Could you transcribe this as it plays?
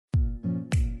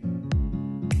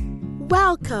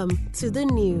Welcome to the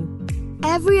new.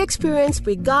 Every experience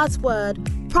with God's Word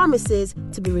promises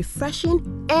to be refreshing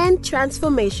and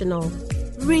transformational.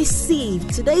 Receive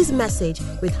today's message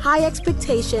with high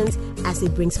expectations as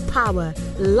it brings power,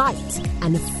 light,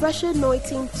 and a fresh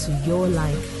anointing to your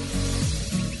life.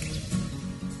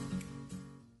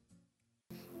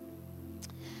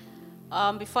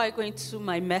 Before I go into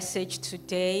my message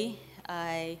today,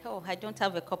 I don't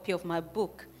have a copy of my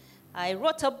book. I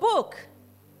wrote a book,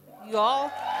 y'all.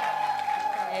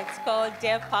 It's called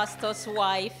Dear Pastor's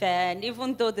Wife, and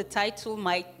even though the title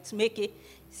might make it,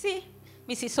 see,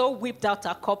 Mrs. So whipped out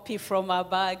a copy from her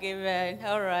bag, amen.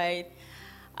 All right.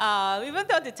 Even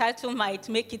though the title might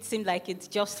make it seem like it's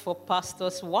just for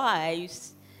pastors'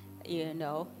 wives,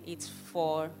 it's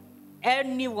for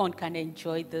anyone can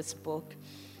enjoy this book.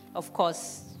 Of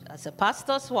course, as a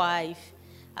pastor's wife,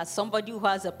 as somebody who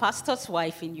has a pastor's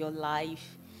wife in your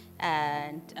life,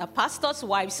 and a pastor's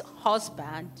wife's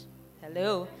husband,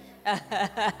 hello, and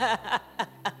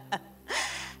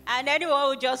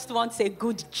anyone who just wants a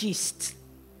good gist.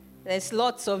 There's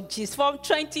lots of gist from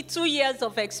 22 years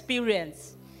of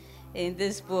experience in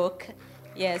this book.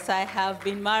 Yes, I have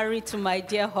been married to my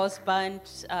dear husband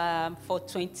for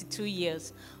 22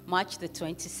 years, March the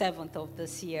 27th of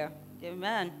this year.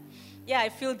 Amen. Yeah, I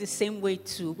feel the same way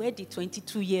too. Where did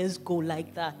 22 years go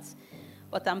like that?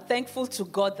 But I'm thankful to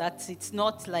God that it's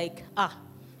not like,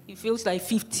 it feels like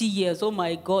 50 years. Oh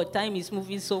my God, time is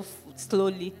moving so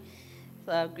slowly.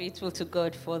 So I'm grateful to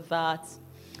God for that.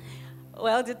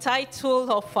 Well, the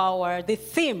title of the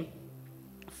theme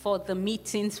for the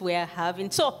meetings we're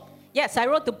having. So, yes, I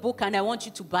wrote the book and I want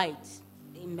you to buy it.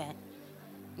 Amen.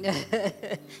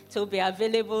 It will be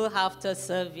available after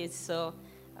service, so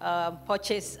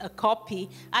purchase a copy.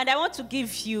 And I want to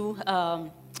give you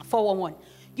 411.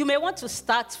 You may want to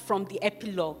start from the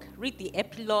epilogue. Read the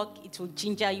epilogue. It will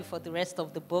ginger you for the rest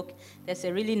of the book. There's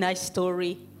a really nice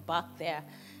story back there.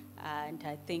 And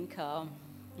I think,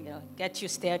 get you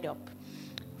stirred up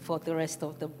for the rest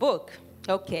of the book.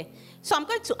 Okay. So I'm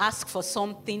going to ask for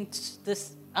something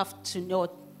this afternoon,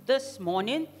 this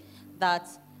morning, that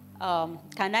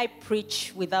can I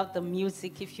preach without the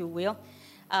music, if you will?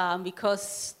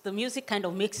 Because the music kind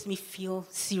of makes me feel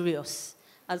serious.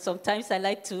 And sometimes I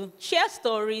like to share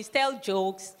stories, tell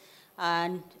jokes,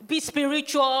 and be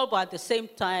spiritual, but at the same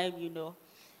time,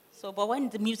 So, but when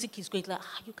the music is going, like,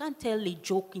 you can't tell a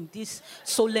joke in this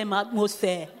solemn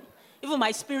atmosphere. Even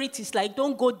my spirit is like,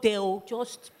 don't go there,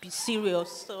 just be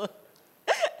serious. So,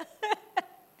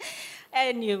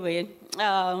 anyway,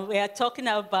 we are talking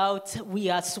about we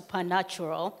are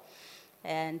supernatural.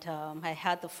 And I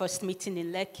had the first meeting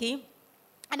in Lekki.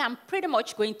 And I'm pretty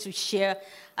much going to share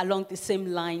along the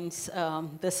same lines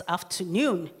this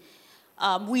afternoon.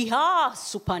 We are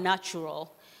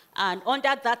supernatural. And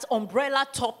under that umbrella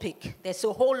topic, there's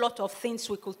a whole lot of things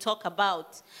we could talk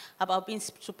about being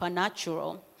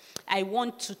supernatural. I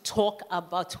want to talk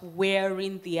about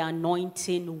wearing the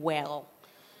anointing well.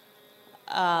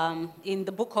 In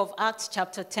the book of Acts,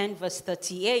 chapter 10, verse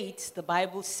 38, the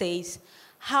Bible says,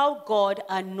 how God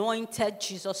anointed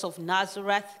Jesus of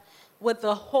Nazareth with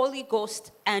the Holy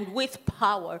Ghost and with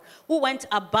power, who went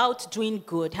about doing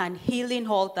good and healing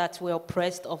all that were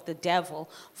oppressed of the devil,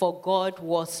 for God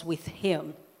was with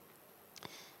him.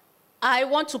 I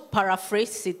want to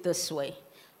paraphrase it this way.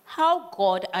 How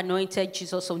God anointed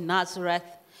Jesus of Nazareth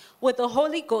with the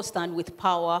Holy Ghost and with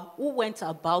power, who went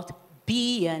about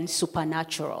being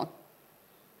supernatural.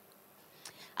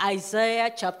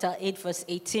 Isaiah chapter 8, verse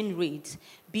 18 reads,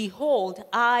 behold,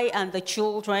 I and the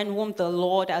children whom the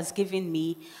Lord has given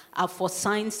me are for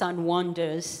signs and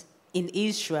wonders in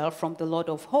Israel from the Lord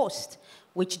of hosts,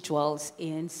 which dwells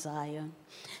in Zion.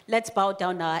 Let's bow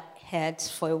down our heads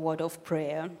for a word of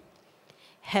prayer.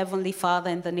 Heavenly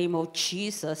Father, in the name of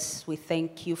Jesus, we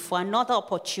thank you for another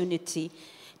opportunity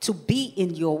to be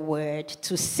in your word,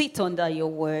 to sit under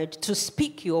your word, to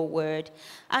speak your word,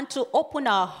 and to open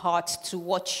our hearts to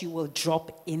what you will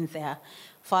drop in there.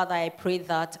 Father, I pray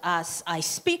that as I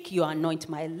speak, you anoint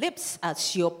my lips.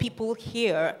 As your people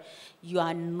hear, you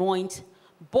anoint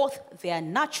both their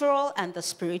natural and the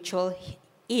spiritual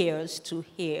ears to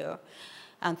hear.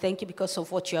 And thank you because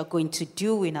of what you are going to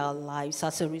do in our lives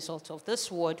as a result of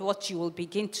this word, what you will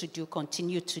begin to do,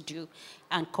 continue to do,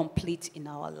 and complete in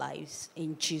our lives.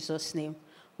 In Jesus' name,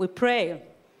 we pray.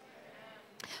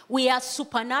 We are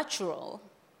supernatural.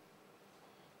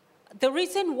 The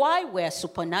reason why we're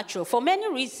supernatural, for many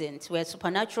reasons, we're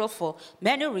supernatural for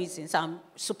many reasons. I'm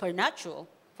supernatural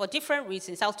for different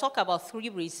reasons. I'll talk about 3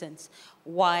 reasons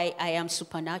why I am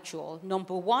supernatural.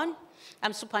 Number 1,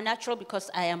 I'm supernatural because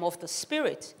I am of the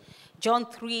Spirit. John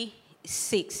 3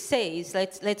 6 says,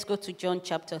 let's go to John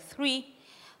chapter 3,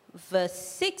 verse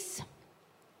 6.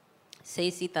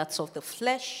 Says it that's of the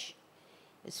flesh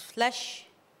is flesh,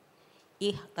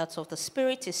 that's of the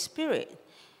spirit is spirit.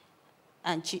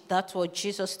 And that's what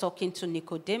Jesus talking to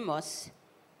Nicodemus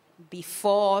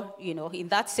before, in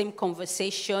that same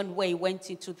conversation where he went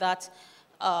into that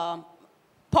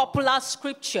popular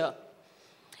scripture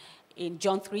in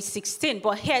John 3:16.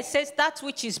 But here it says, that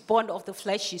which is born of the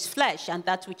flesh is flesh, and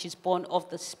that which is born of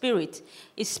the spirit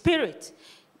is spirit.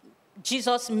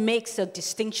 Jesus makes a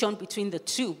distinction between the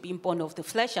two, being born of the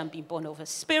flesh and being born of the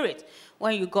spirit.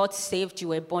 When you got saved, you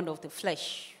were born of the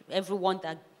flesh. When you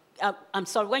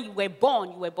were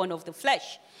born of the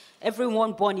flesh.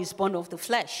 Everyone born is born of the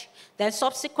flesh. Then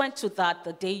subsequent to that,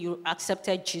 the day you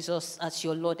accepted Jesus as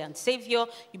your Lord and Savior,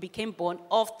 you became born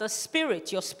of the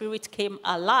Spirit. Your spirit came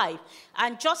alive.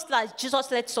 And just like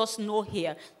Jesus lets us know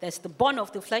here, there's the born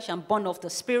of the flesh and born of the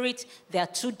Spirit. There are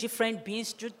two different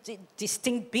beings, two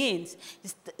distinct beings.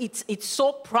 It's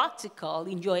so practical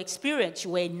in your experience.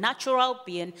 You were a natural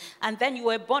being, and then you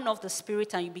were born of the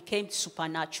Spirit and you became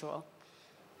supernatural.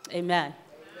 Amen.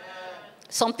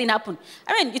 Something happened.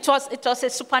 It was a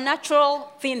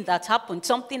supernatural thing that happened,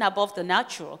 something above the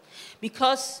natural,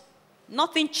 because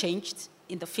nothing changed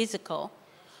in the physical.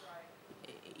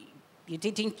 You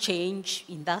didn't change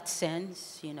in that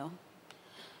sense,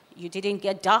 You didn't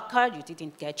get darker, you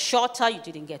didn't get shorter, you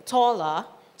didn't get taller.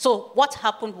 So what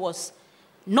happened was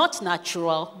not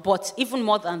natural, but even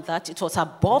more than that, it was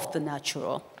above the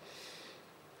natural.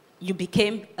 You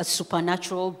became a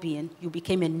supernatural being. You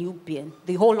became a new being.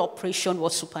 The whole operation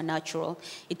was supernatural.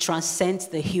 It transcends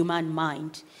the human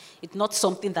mind. It's not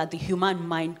something that the human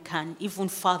mind can even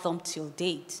fathom till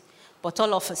date. But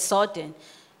all of a sudden,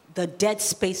 the dead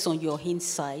space on your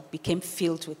inside became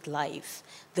filled with life,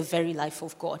 the very life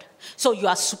of God. So you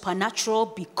are supernatural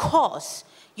because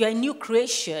you are a new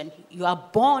creation. You are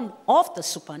born of the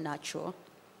supernatural,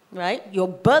 right? Your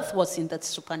birth was in the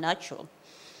supernatural.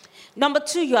 Number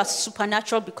 2, you are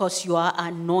supernatural because you are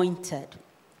anointed.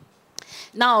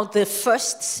 Now, the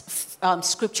first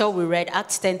scripture we read,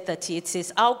 Acts 10:30, it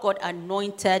says, how God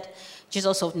anointed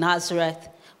Jesus of Nazareth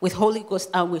with Holy Ghost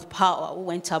and with power, who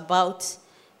went about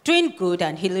doing good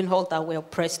and healing all that were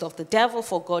oppressed of the devil,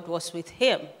 for God was with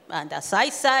him. And as I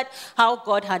said, how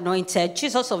God anointed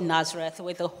Jesus of Nazareth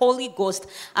with the Holy Ghost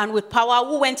and with power,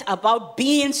 who went about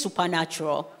being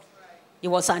supernatural. He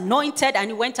was anointed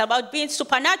and he went about being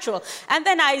supernatural. And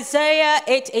then Isaiah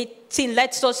 8:18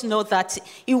 lets us know that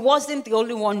he wasn't the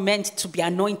only one meant to be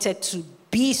anointed to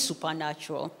be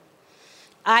supernatural.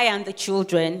 I and the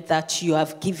children that you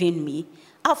have given me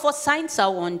are for signs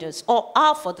and wonders, or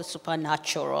are for the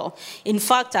supernatural. In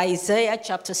fact, Isaiah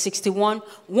chapter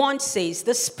 61:1 says,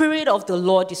 the Spirit of the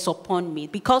Lord is upon me,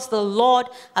 because the Lord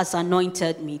has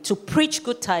anointed me to preach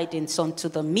good tidings unto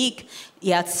the meek.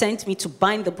 He hath sent me to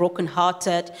bind the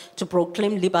brokenhearted, to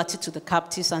proclaim liberty to the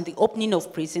captives, and the opening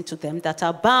of prison to them that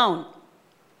are bound.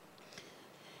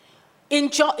 In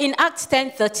Acts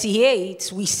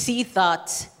 10:38, we see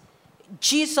that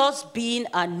Jesus being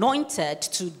anointed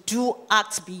to do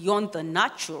acts beyond the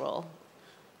natural,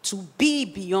 to be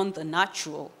beyond the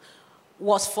natural,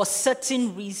 was for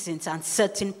certain reasons and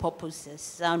certain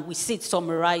purposes. And we see it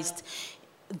summarized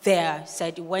there.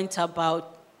 Said he went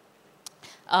about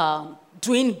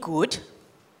doing good,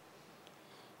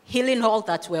 healing all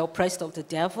that were oppressed of the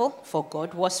devil, for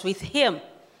God was with him.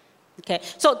 Okay,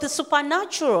 so the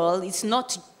supernatural is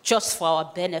not just for our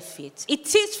benefit.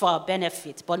 It is for our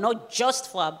benefit, but not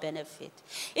just for our benefit.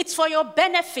 It's for your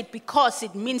benefit because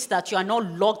it means that you are not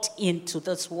locked into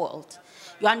this world.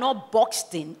 You are not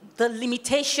boxed in. The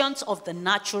limitations of the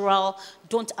natural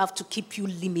don't have to keep you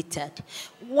limited.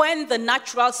 When the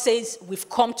natural says we've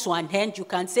come to an end, you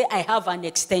can say, I have an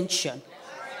extension.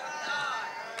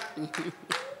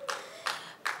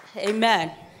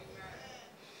 Amen.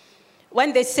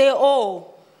 When they say,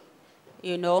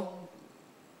 the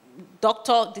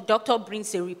doctor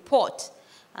brings a report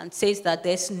and says that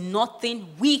there's nothing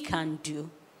we can do,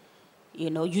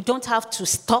 you don't have to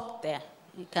stop there.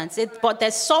 You can say, but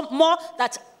there's some more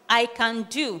that I can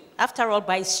do. After all,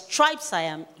 by stripes I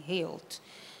am healed.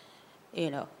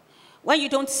 When you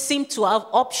don't seem to have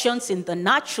options in the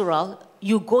natural,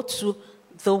 you go to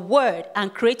the word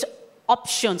and create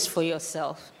options for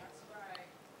yourself.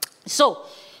 So,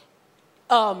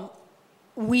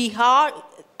 we are,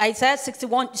 Isaiah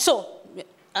 61,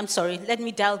 let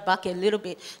me dial back a little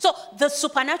bit. So the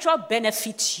supernatural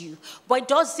benefits you, but it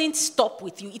doesn't stop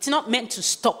with you. It's not meant to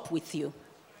stop with you.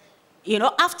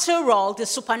 After all, the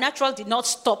supernatural did not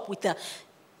stop with the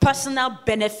personal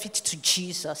benefit to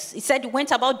Jesus. He said he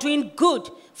went about doing good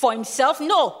for himself,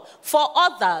 no, for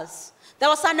others. There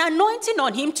was an anointing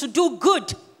on him to do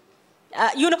good.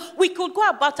 We could go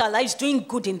about our lives doing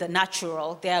good in the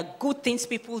natural. There are good things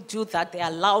people do that they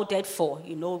are lauded for.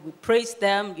 We praise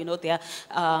them. They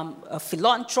are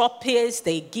philanthropists.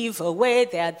 They give away.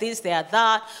 They are this, they are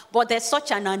that. But there's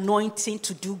such an anointing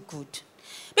to do good.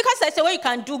 Because there's a way you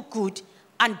can do good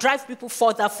and drive people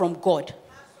further from God.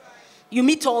 You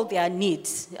meet all their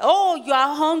needs. Oh, you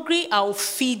are hungry, I'll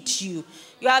feed you.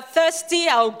 You are thirsty,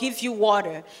 I'll give you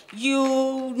water.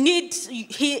 You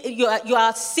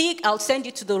are sick, I'll send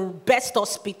you to the best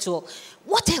hospital.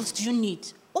 What else do you need?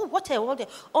 Oh, what else?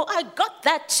 Oh, I got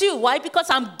that too. Why? Because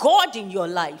I'm God in your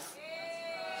life.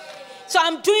 So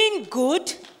I'm doing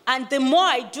good, and the more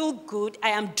I do good,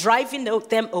 I am driving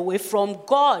them away from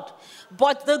God.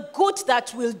 But the good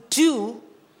that we'll do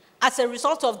as a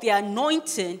result of the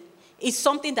anointing is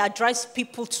something that drives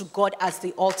people to God as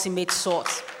the ultimate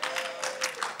source.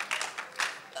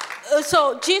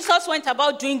 So Jesus went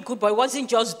about doing good, but he wasn't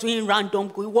just doing random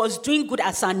good. He was doing good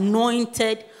as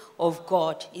anointed of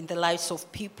God in the lives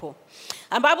of people.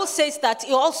 And the Bible says that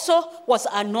he also was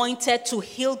anointed to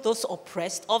heal those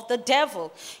oppressed of the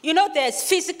devil. There's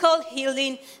physical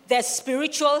healing, there's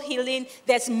spiritual healing,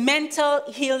 there's mental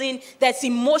healing, there's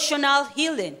emotional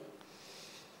healing.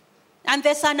 And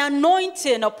there's an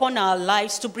anointing upon our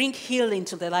lives to bring healing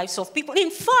to the lives of people.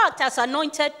 In fact, as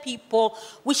anointed people,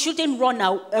 we shouldn't run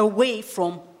away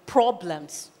from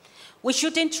problems. We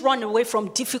shouldn't run away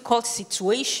from difficult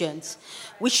situations.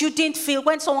 We shouldn't feel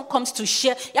when someone comes to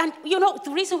share. And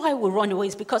the reason why we run away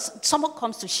is because someone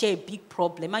comes to share a big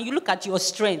problem. And you look at your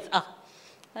strength.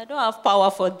 I don't have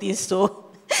power for this, so.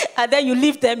 And then you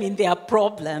leave them in their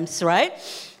problems, right?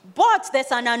 But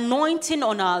there's an anointing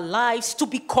on our lives to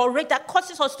be courageous, that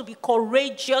causes us to be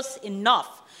courageous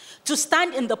enough to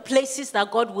stand in the places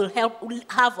that God will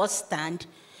have us stand,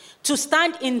 to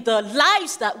stand in the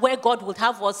lives where God will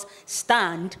have us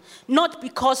stand, not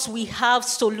because we have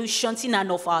solutions in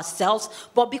and of ourselves,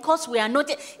 but because we are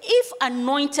anointed. If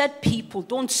anointed people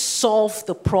don't solve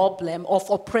the problem of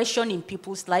oppression in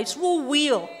people's lives, who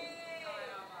will?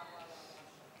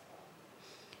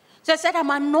 So I said, I'm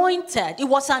anointed. It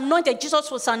was anointed. Jesus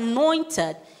was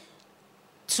anointed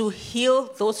to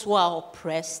heal those who are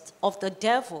oppressed of the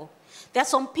devil. There are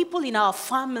some people in our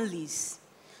families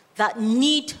that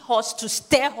need us to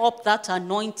stir up that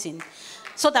anointing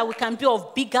so that we can be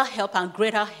of bigger help and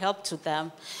greater help to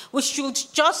them. We should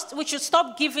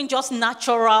stop giving just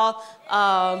natural,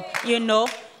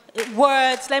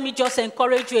 words. Let me just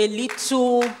encourage you a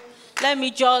little. Let me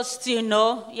just,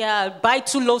 buy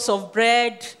 2 loaves of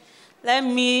bread. Let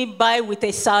me buy with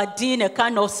a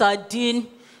can of sardine,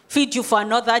 feed you for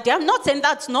another day. I'm not saying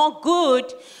that's not good,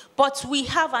 but we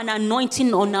have an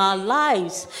anointing on our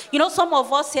lives. Some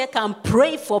of us here can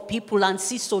pray for people and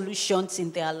see solutions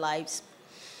in their lives.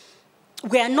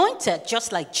 We're anointed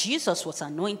just like Jesus was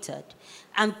anointed.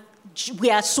 And we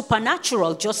are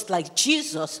supernatural just like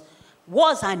Jesus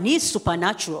was and is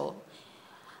supernatural.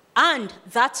 And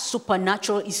that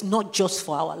supernatural is not just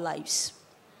for our lives.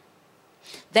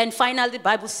 Then finally, the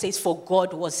Bible says, for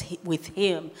God was with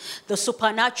him. The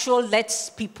supernatural lets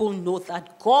people know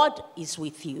that God is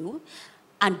with you,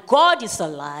 and God is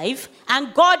alive,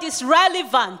 and God is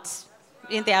relevant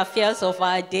in the affairs of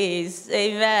our days.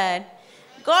 Amen.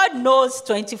 God knows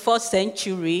 21st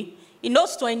century. He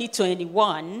knows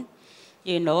 2021.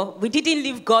 We didn't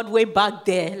leave God way back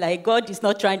there. Like, God is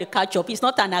not trying to catch up. He's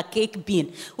not an archaic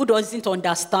being who doesn't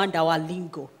understand our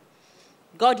lingo.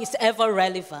 God is ever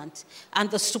relevant.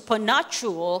 And the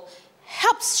supernatural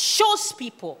shows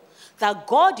people that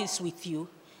God is with you,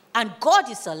 and God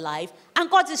is alive, and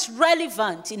God is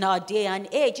relevant in our day and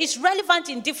age. He's relevant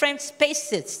in different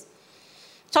spaces.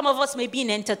 Some of us may be in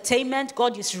entertainment.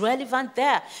 God is relevant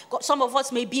there. Some of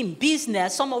us may be in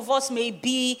business. Some of us may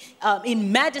be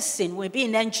in medicine. We may be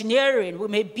in engineering. We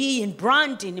may be in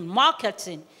branding, in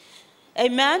marketing.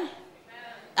 Amen?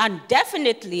 And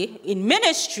definitely in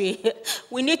ministry,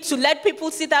 we need to let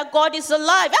people see that God is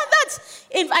alive.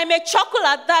 And I may chuckle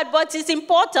at that, but it's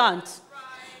important.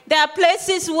 There are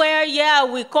places where,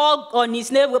 we call on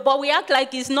his name, but we act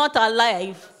like he's not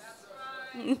alive.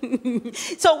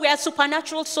 So we are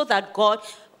supernatural so that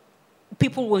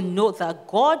people will know that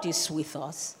God is with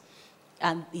us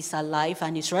and is alive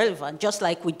and is relevant. Just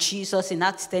like with Jesus in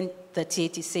Acts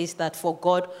 10:38, it says that for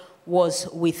God was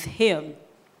with him.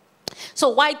 So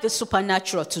why the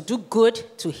supernatural? To do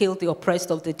good, to heal the oppressed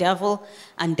of the devil,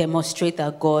 and demonstrate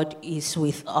that God is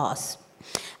with us.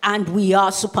 And we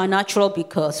are supernatural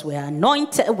because we are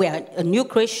anointed, we are a new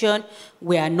creation,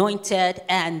 we are anointed,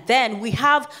 and then we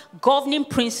have governing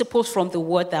principles from the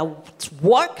word that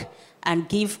work and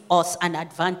give us an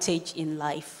advantage in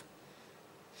life.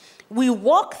 We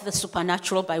walk the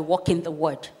supernatural by walking the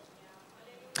word.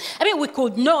 I mean, you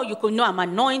could know I'm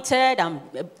anointed, I'm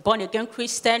a born-again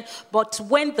Christian, but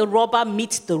when the rubber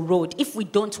meets the road, if we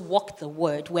don't walk the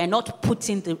word, we're not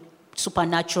putting the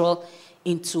supernatural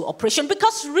into operation.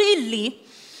 Because really,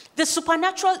 the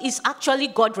supernatural is actually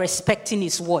God respecting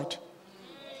his word.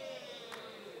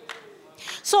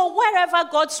 So wherever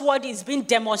God's word is being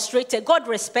demonstrated, God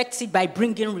respects it by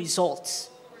bringing results.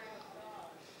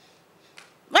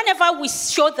 Whenever we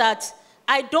show that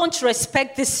I don't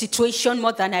respect this situation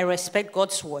more than I respect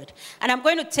God's word, and I'm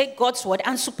going to take God's word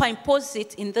and superimpose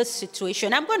it in this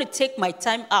situation, I'm going to take my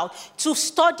time out to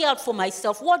study out for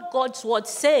myself what God's word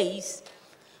says.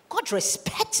 God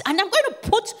respects, and I'm going to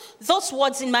put those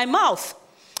words in my mouth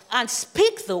and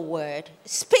speak the word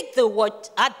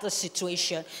at the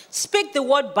situation, speak the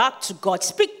word back to God,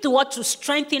 speak the word to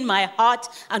strengthen my heart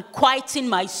and quieten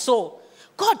my soul.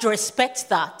 God respects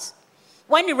that.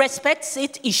 When he respects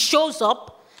it, he shows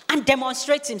up and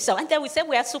demonstrates himself. And then we say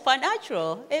we are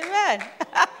supernatural. Amen.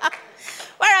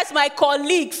 Whereas my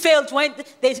colleague failed when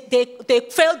they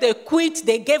failed, they quit,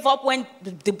 they gave up when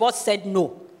the boss said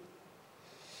no.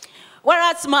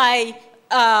 Whereas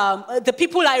the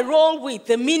people I roll with,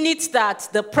 the minute that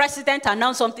the president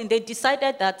announced something, they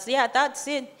decided that, yeah, that's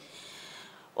it.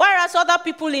 Whereas other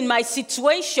people in my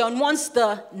situation, once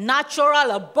the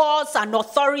natural, a boss, an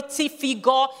authority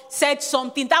figure said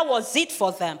something, that was it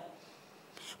for them.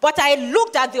 But I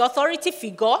looked at the authority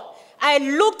figure, I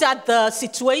looked at the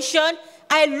situation,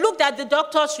 I looked at the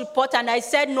doctor's report, and I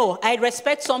said, no, I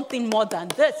respect something more than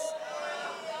this.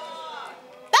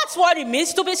 That's what it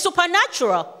means to be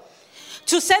supernatural.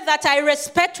 To say that I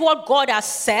respect what God has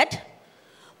said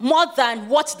more than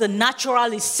what the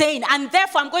natural is saying. And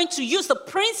therefore, I'm going to use the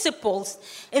principles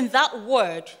in that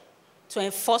word to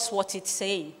enforce what it's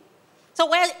saying. So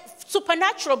we're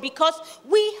supernatural because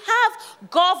we have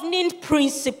governing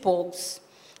principles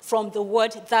from the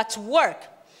word that work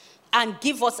and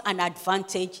give us an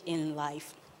advantage in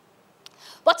life.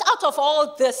 But out of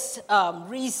all these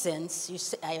reasons, you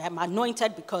say, I am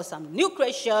anointed because I'm a new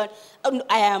creation.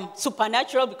 I am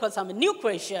supernatural because I'm a new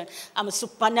creation. I'm a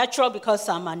supernatural because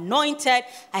I'm anointed.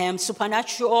 I am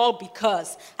supernatural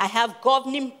because I have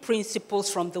governing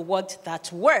principles from the word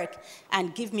that work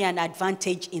and give me an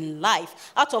advantage in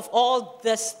life. Out of all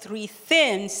these three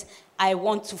things, I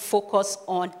want to focus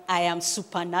on I am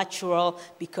supernatural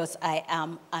because I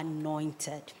am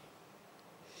anointed.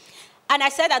 And I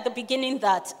said at the beginning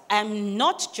that I'm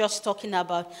not just talking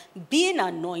about being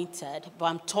anointed, but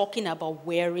I'm talking about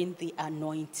wearing the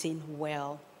anointing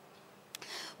well.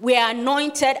 We are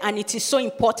anointed, and it is so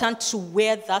important to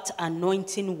wear that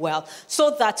anointing well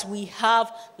so that we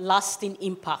have lasting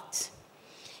impact.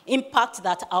 Impact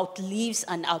that outlives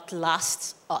and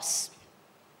outlasts us.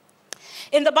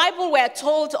 In the Bible, we are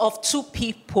told of two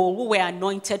people who were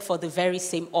anointed for the very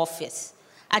same office.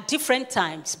 At different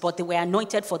times, but they were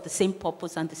anointed for the same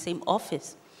purpose and the same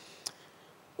office.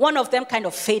 One of them kind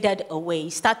of faded away. He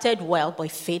started well, but he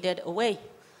faded away.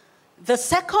 The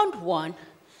second one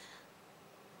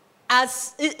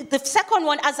has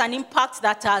an impact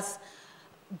that has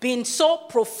been so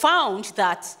profound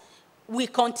that we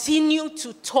continue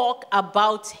to talk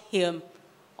about him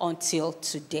until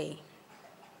today.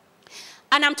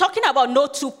 And I'm talking about no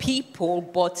two people,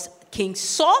 but King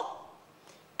Saul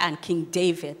and King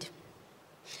David.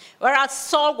 Whereas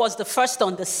Saul was the first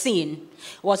on the scene,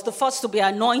 was the first to be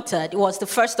anointed, he was the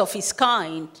first of his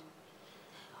kind.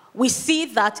 We see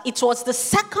that it was the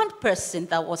second person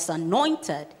that was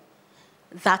anointed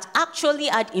that actually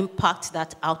had impact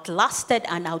that outlasted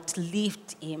and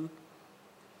outlived him.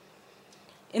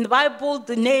 In the Bible,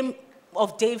 the name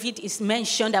of David is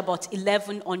mentioned about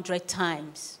 1,100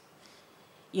 times.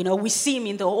 You know, we see him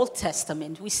in the Old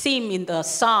Testament. We see him in the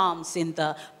Psalms, in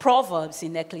the Proverbs,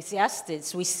 in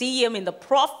Ecclesiastes. We see him in the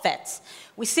prophets.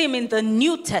 We see him in the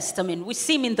New Testament. We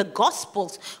see him in the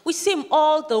Gospels. We see him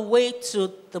all the way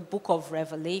to the book of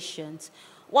Revelations.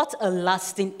 What a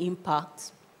lasting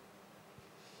impact.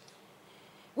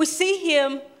 We see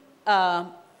him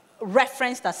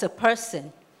referenced as a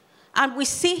person. And we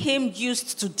see him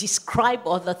used to describe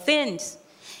other things.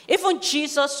 Even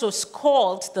Jesus was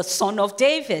called the Son of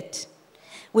David.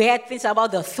 We had things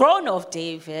about the throne of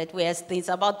David. We had things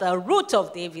about the root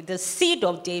of David, the seed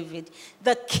of David,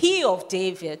 the key of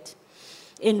David.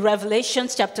 In Revelation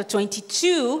chapter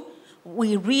 22,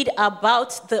 we read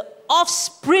about the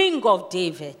offspring of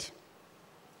David.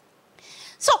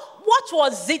 So what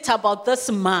was it about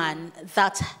this man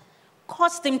that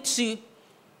caused him to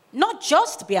not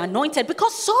just be anointed,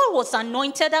 because Saul was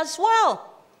anointed as well.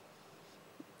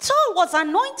 Saul was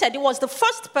anointed. He was the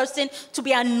first person to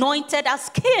be anointed as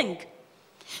king.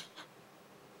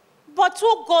 But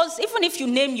who goes, even if you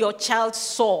name your child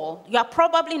Saul, you are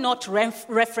probably not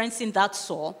referencing that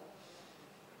Saul.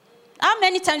 How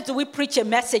many times do we preach a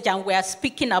message and we are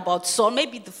speaking about Saul?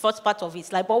 Maybe the first part of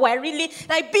his life, but we're really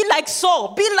like, be like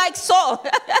Saul, be like Saul.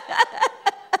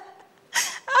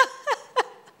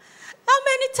 How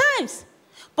many times?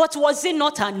 But was he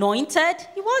not anointed?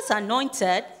 He was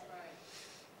anointed.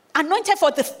 Anointed for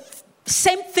the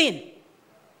same thing.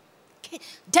 Okay.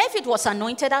 David was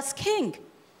anointed as king.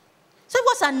 So he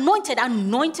was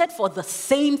anointed for the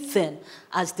same thing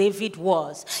as David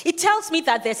was. It tells me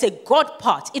that there's a God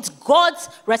part. It's God's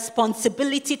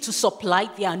responsibility to supply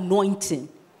the anointing.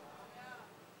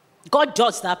 God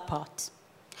does that part.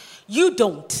 You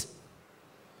don't.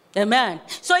 Amen.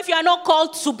 So if you are not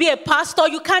called to be a pastor,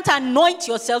 you can't anoint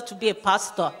yourself to be a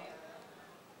pastor.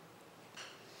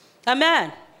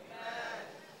 Amen.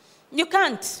 You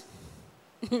can't.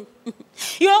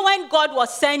 You know, when God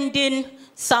was sending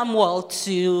Samuel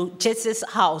to Jesse's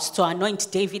house to anoint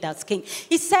David as king,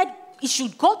 he said he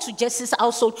should go to Jesse's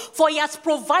household, for he has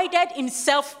provided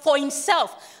for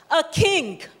himself a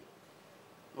king.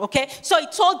 Okay? So he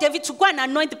told David to go and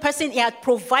anoint the person he had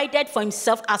provided for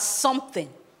himself as something.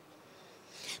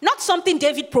 Not something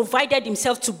David provided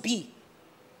himself to be.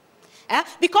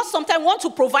 Because sometimes we want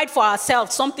to provide for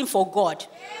ourselves something for God.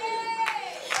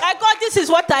 Like, God, this is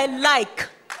what I like.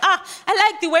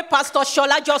 I like the way Pastor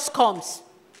Shola just comes.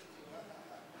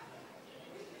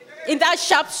 In that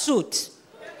sharp suit.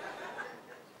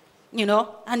 You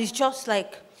know, and it's just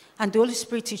like, and the Holy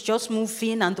Spirit is just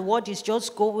moving and the word is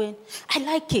just going. I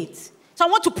like it. So I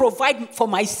want to provide for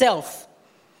myself.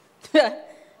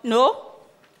 No?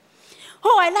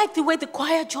 Oh, I like the way the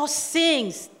choir just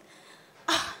sings.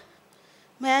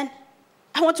 Man,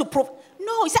 I want to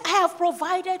No, he said, I have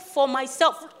provided for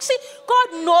myself. See,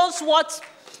 God knows what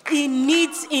he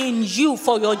needs in you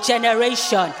for your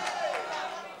generation.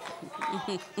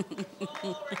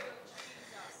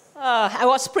 I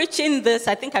was preaching this.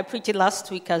 I think I preached it last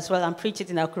week as well. I'm preaching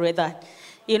it in Akure that,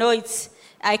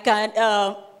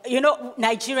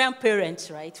 Nigerian parents,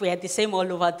 right? We are the same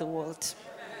all over the world.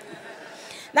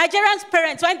 Nigerian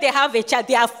parents, when they have a child,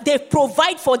 they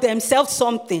provide for themselves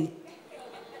something.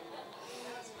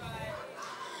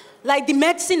 Like the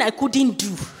medicine I couldn't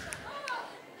do.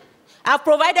 I've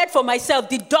provided for myself,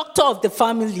 the doctor of the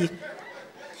family.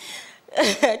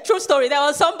 True story. There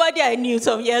was somebody I knew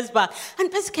some years back, and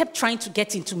the person kept trying to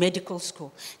get into medical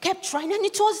school. Kept trying, and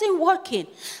it wasn't working.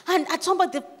 And at some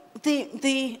point,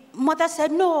 the mother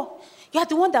said, no, you are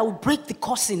the one that will break the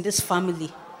curse in this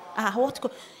family.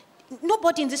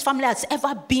 Nobody in this family has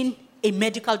ever been a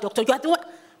medical doctor. You are the one.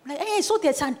 I'm like, hey, so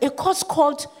there's a course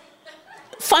called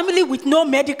family with no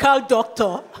medical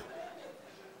doctor.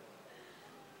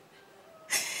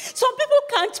 Some people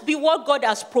can't be what God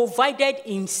has provided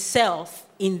himself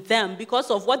in them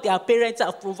because of what their parents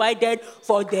have provided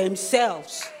for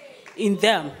themselves in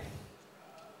them.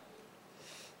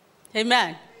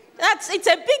 Amen. It's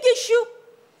a big issue.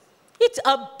 It's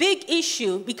a big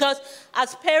issue because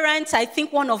as parents, I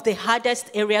think one of the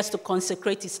hardest areas to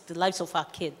consecrate is the lives of our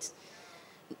kids.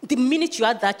 The minute you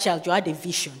had that child, you had a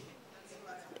vision.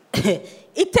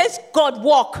 It takes God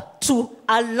work to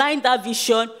align that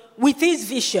vision with his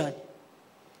vision.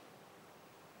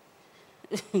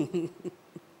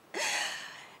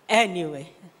 Anyway,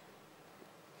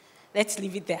 let's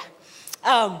leave it there.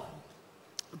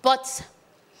 But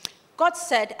God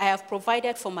said, I have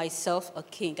provided for myself a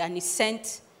king, and he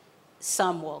sent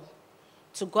Samuel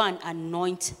to go and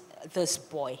anoint this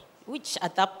boy, which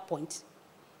at that point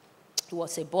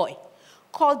was a boy,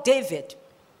 called David.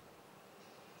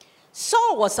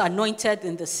 Saul was anointed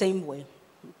in the same way.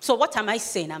 So what am I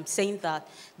saying? I'm saying that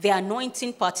the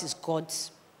anointing part is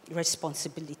God's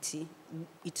responsibility.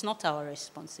 It's not our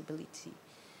responsibility.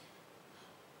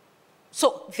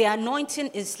 So the anointing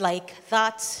is like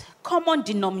that common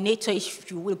denominator,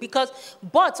 if you will,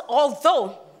 but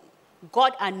although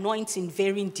God anoints in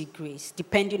varying degrees,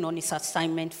 depending on his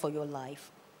assignment for your life,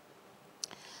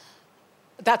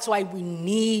 that's why we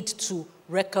need to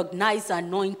recognize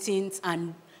anointings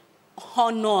and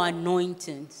honor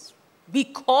anointings.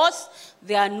 Because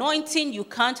the anointing you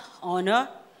can't honor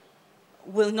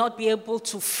will not be able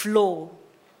to flow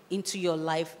into your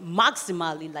life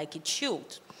maximally like it should.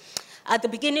 At the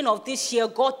beginning of this year,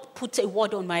 God put a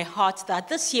word on my heart that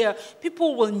this year,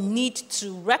 people will need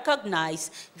to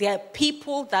recognize there are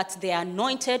people that they are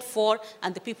anointed for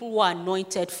and the people who are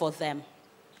anointed for them.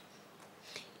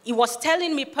 He was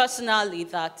telling me personally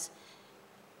that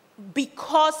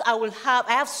because I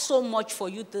have so much for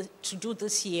you to do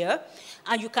this year,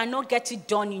 and you cannot get it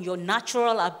done in your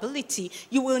natural ability,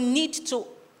 you will need to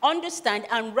understand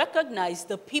and recognize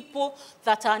the people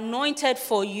that are anointed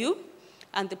for you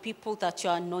and the people that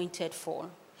you're anointed for.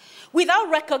 Without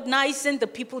recognizing the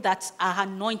people that are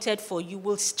anointed for you,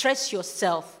 will stress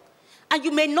yourself. And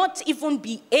you may not even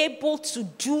be able to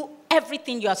do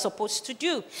everything you are supposed to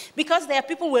do. Because there are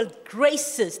people with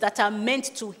graces that are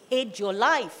meant to aid your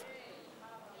life.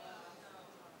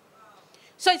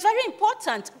 So it's very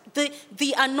important.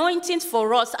 The anointings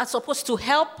for us are supposed to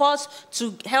help us,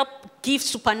 to help give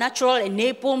supernatural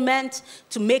enablement,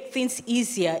 to make things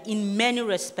easier in many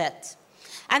respects.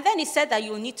 And then he said that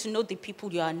you need to know the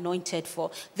people you are anointed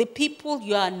for. The people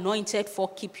you are anointed for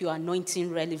keep your anointing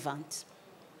relevant.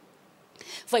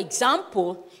 For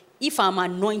example, if I'm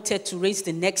anointed to raise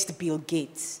the next Bill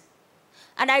Gates,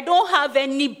 and I don't have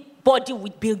anybody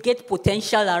with Bill Gates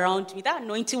potential around me, that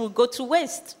anointing will go to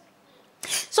waste.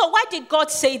 So why did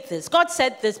God say this? God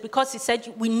said this because he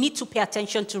said we need to pay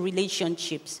attention to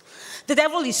relationships. The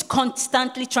devil is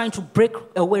constantly trying to break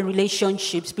away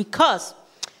relationships because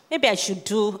maybe I should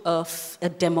do a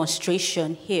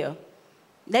demonstration here.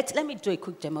 Let me do a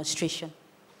quick demonstration.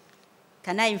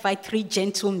 Can I invite 3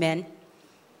 gentlemen?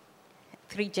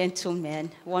 3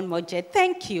 gentlemen. One more gent.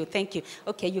 Thank you.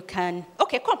 Okay, you can.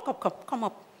 Okay, come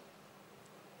up.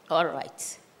 All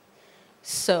right.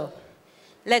 So,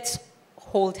 let's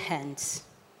hold hands.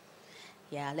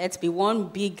 Yeah, let's be one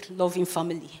big loving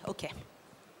family. Okay.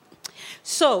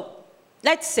 So,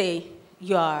 let's say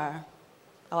you are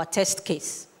our test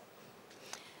case.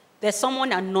 There's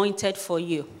someone anointed for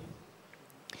you.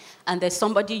 And there's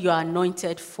somebody you are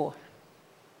anointed for.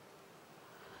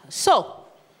 So,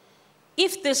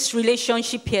 if this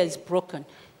relationship here is broken,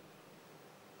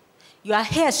 you are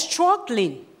here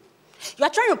struggling. You are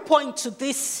trying to point to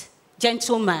this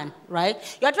gentleman, right?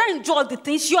 You are trying to do all the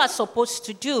things you are supposed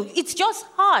to do. It's just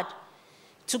hard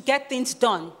to get things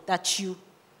done that you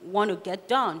want to get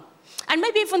done. And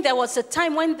maybe even there was a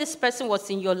time when this person was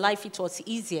in your life, it was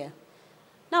easier.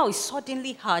 Now it's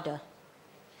suddenly harder.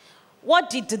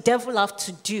 What did the devil have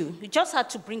to do? He just had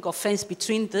to bring offense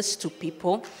between these 2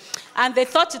 people. And they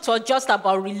thought it was just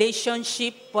about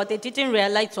relationship, but they didn't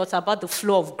realize it was about the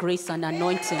flow of grace and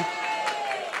anointing.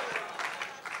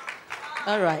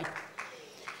 All right.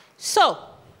 So,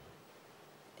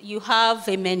 you have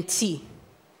a mentee.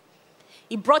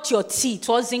 He brought your tea. It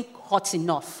wasn't hot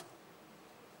enough.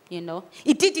 You know?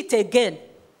 He did it again.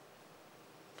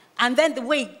 And then the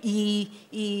way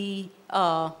he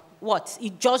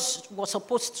just was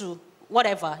supposed to,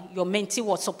 whatever your mentee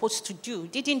was supposed to do,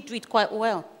 didn't do it quite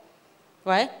well,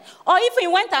 right? Or if he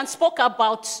went and spoke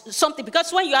about something,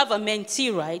 because when you have a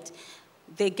mentee, right,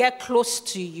 they get close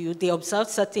to you, they observe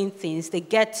certain things, they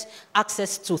get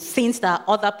access to things that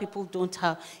other people don't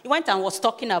have. He went and was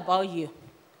talking about you.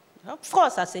 Of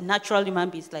course, as a natural human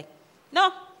being, it's like,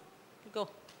 no, go.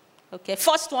 Okay,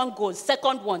 first one goes,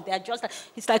 second one, they are just,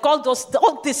 it's like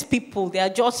all these people, they are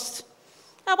just,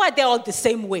 why they're all the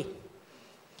same way?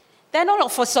 Then all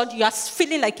of a sudden, you are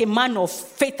feeling like a man of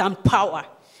faith and power.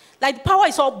 Like the power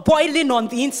is all boiling on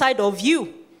the inside of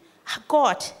you.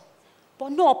 God, but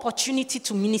no opportunity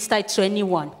to minister it to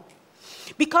anyone.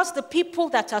 Because the people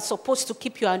that are supposed to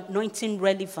keep your anointing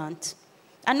relevant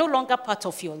are no longer part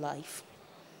of your life.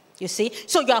 You see?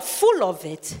 So you are full of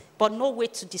it, but no way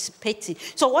to dissipate it.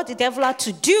 So what the devil had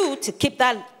to do to keep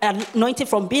that anointing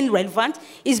from being relevant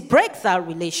is break that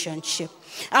relationship.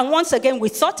 And once again, we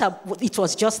thought it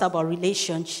was just about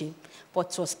relationship,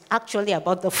 but it was actually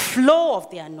about the flow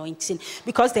of the anointing,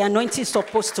 because the anointing is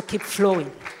supposed to keep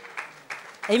flowing.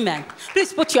 Amen.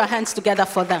 Please put your hands together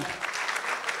for them.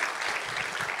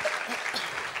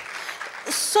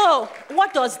 So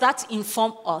what does that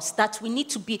inform us? That we need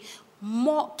to be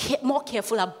more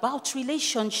careful about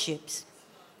relationships.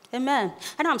 Amen.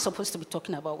 And I'm supposed to be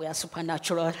talking about we are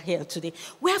supernatural here today.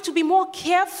 We have to be more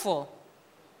careful.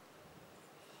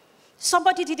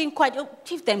 Somebody didn't quite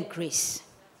give them grace.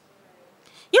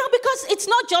 Because it's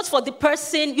not just for the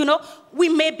person, we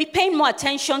may be paying more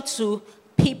attention to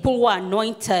people who are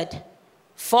anointed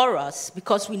for us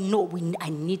because we know I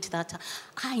need that.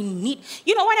 When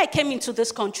I came into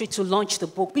this country to launch the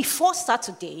book, before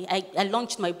Saturday, I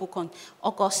launched my book on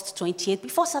August 28th.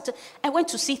 Before Saturday, I went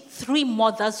to see 3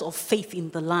 mothers of faith in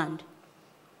the land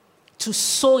to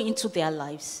sow into their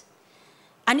lives.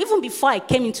 And even before I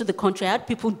came into the country, I had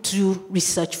people do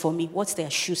research for me. What's their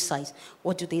shoe size?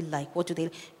 What do they like? What do they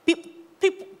like?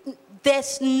 People,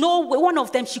 there's no way. One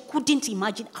of them, she couldn't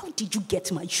imagine, how did you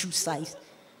get my shoe size?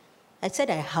 I said,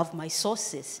 I have my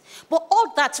sources. But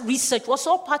all that research was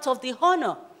all part of the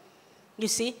honor. You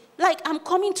see? Like, I'm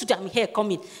coming to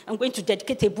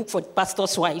dedicate a book for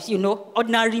pastors' wives,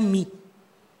 ordinary me.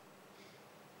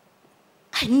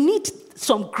 I need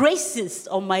some graces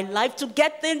on my life to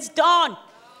get things done.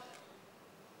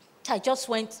 I just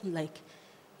went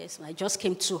yes, I just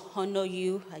came to honor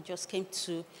you. I just came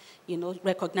to,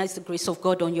 recognize the grace of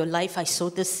God on your life. I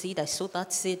sowed this seed. I sowed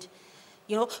that seed.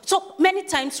 So many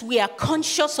times we are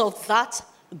conscious of that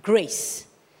grace,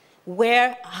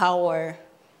 where our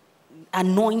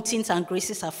anointings and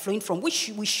graces are flowing from,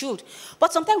 which we should.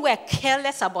 But sometimes we are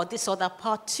careless about this other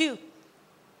part too.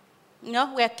 We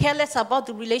are careless about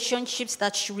the relationships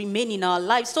that should remain in our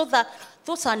lives so that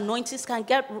those anointings can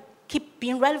keep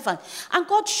being relevant. And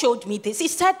God showed me this. He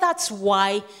said that's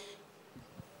why,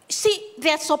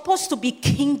 they're supposed to be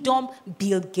kingdom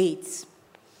Bill Gates.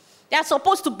 They're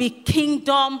supposed to be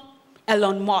kingdom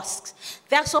Elon Musk.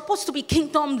 They're supposed to be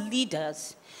kingdom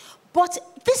leaders. But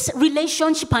this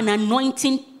relationship and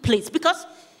anointing plays, because,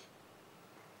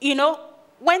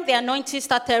 when the anointing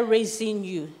started raising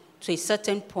you to a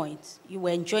certain point, you were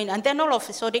enjoying, and then all of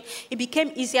a sudden, it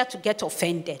became easier to get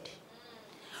offended.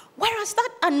 Whereas that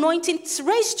anointing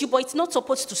raised you, but it's not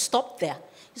supposed to stop there.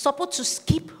 It's supposed to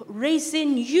keep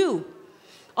raising you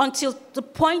until the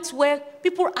point where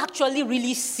people actually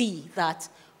really see that,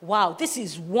 wow, this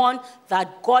is one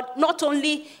that God not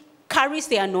only carries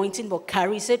the anointing, but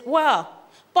carries it well.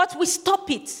 But we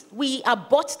stop it. We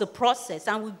abort the process,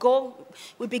 and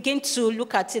we begin to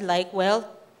look at it like, well,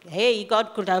 hey,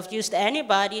 God could have used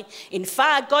anybody. In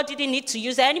fact, God didn't need to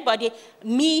use anybody.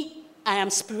 Me, I am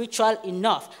spiritual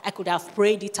enough. I could have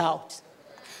prayed it out.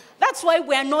 That's why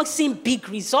we are not seeing big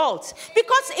results.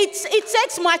 Because it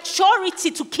takes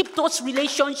maturity to keep those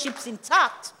relationships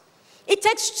intact. It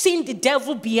takes seeing the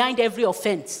devil behind every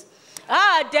offense.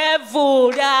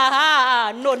 Devil.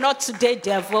 No, not today,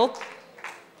 devil.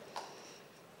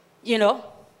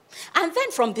 And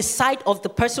then from the side of the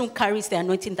person who carries the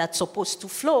anointing that's supposed to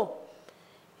flow.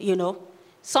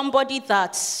 Somebody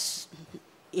that's,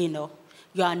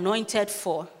 you're anointed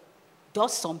for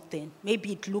does something.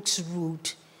 Maybe it looks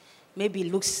rude. Maybe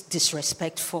it looks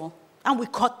disrespectful. And we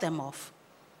cut them off.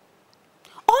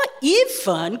 Or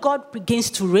even God begins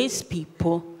to raise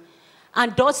people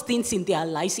and does things in their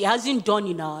lives He hasn't done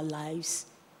in our lives.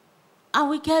 And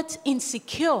we get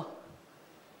insecure.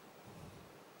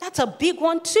 That's a big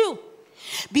one too.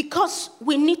 Because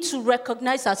we need to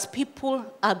recognize as people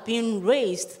are being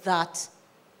raised that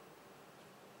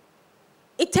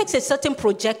it takes a certain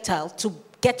projectile to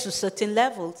get to certain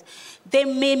levels. They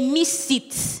may miss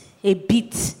it a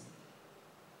bit.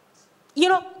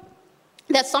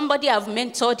 There's somebody I've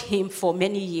mentored him for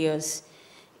many years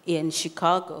in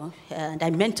Chicago, and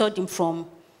I mentored him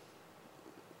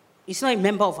he's not a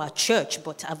member of our church,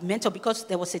 but I've mentored because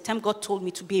there was a time God told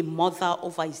me to be a mother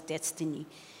over his destiny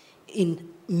in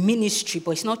ministry,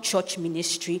 but it's not church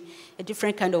ministry, a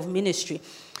different kind of ministry.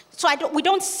 So we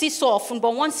don't see so often,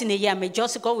 but once in a year, I'll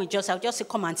just say,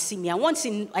 come and see me.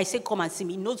 And I say, come and see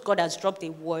me, he knows God has dropped a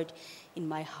word in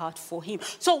my heart for him.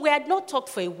 So we had not talked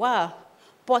for a while,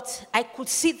 but I could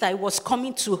see that it was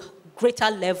coming to greater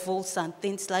levels and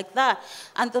things like that.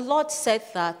 And the Lord said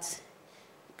that,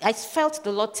 I felt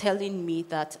the Lord telling me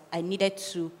that I needed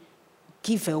to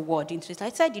give a word into it. I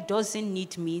said he doesn't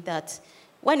need me, that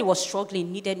when he was struggling,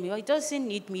 he needed me. He doesn't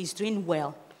need me, he's doing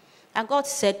well. And God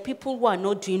said, people who are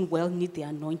not doing well need the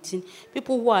anointing.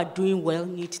 People who are doing well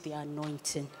need the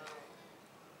anointing.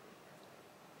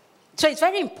 So it's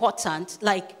very important,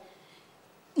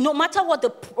 no matter what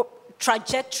the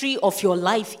trajectory of your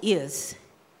life is,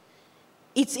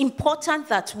 it's important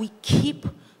that we keep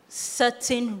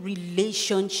certain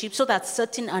relationships so that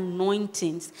certain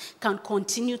anointings can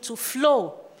continue to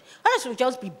flow. Otherwise, we'll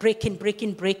just be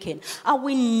breaking. And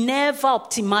we never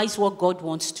optimize what God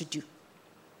wants to do.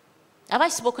 Have I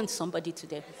spoken to somebody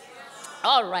today?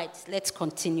 All right, let's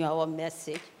continue our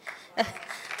message.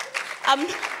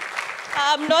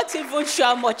 I'm not even sure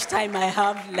how much time I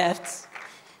have left.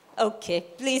 Okay,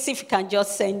 please, if you can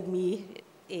just send me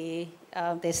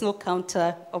there's no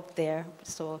counter up there,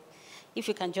 so if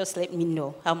you can just let me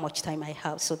know how much time I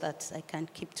have so that I can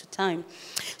keep to time.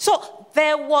 So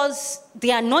there was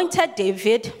the anointed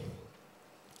David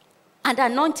and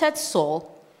anointed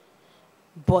Saul,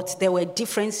 but there were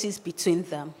differences between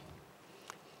them.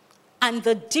 And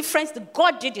the difference that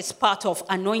God did is part of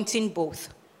anointing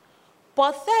both.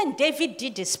 But then David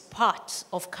did his part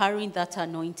of carrying that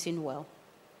anointing well.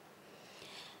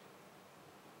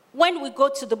 When we go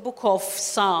to the book of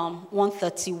Psalm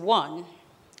 131,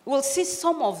 we'll see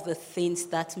some of the things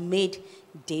that made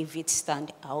David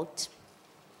stand out.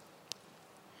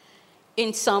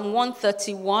 In Psalm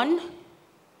 131,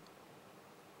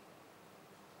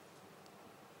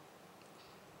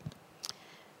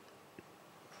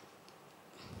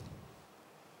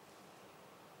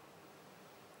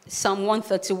 Psalm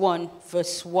 131,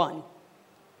 verse 1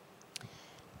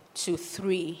 to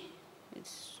 3.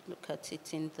 Let's look at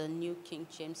it in the New King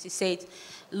James. He says,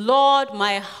 Lord,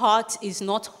 my heart is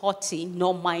not haughty,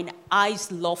 nor mine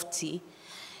eyes lofty.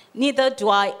 Neither do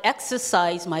I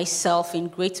exercise myself in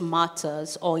great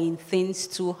matters or in things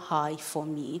too high for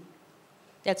me.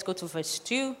 Let's go to verse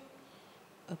 2.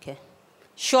 Okay.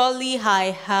 Surely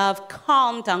I have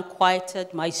calmed and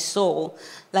quieted my soul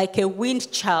like a weaned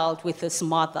child with his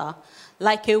mother.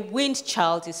 Like a weaned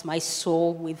child is my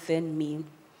soul within me.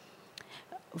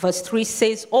 Verse 3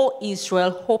 says, O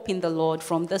Israel, hope in the Lord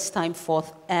from this time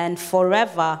forth and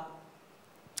forever.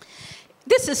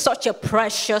 This is such a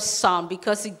precious psalm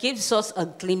because it gives us a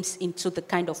glimpse into the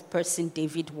kind of person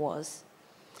David was.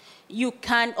 You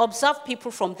can observe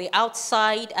people from the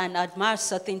outside and admire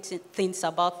certain things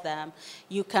about them.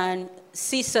 You can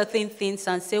see certain things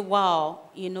and say, wow,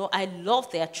 I love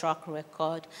their track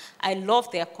record. I love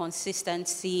their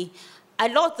consistency. I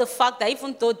love the fact that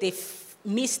even though they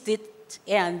missed it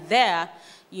here and there,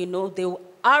 they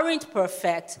aren't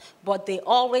perfect, but they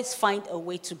always find a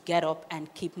way to get up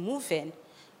and keep moving.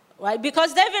 Right?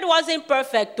 Because David wasn't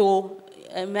perfect, though.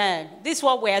 Amen. This is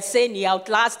what we are saying. He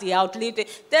outlasted, he outlived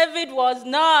it. David was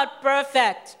not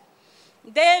perfect.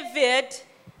 David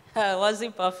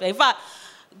wasn't perfect. In fact,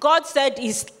 God said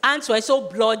his hands were so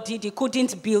bloody, he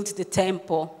couldn't build the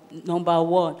temple, number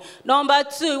one. Number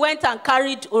two, he went and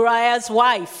carried Uriah's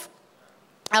wife.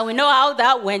 And we know how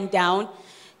that went down.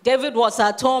 David was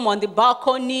at home on the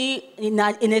balcony in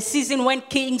a season when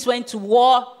kings went to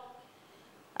war.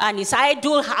 And his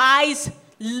idle eyes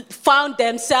found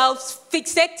themselves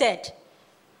fixated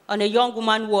on a young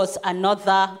woman who was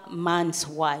another man's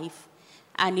wife.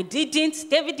 And David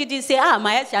didn't say,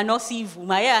 my eyes shall not see evil,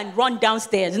 my hair, and run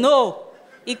downstairs. No,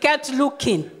 he kept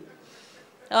looking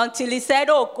until he said,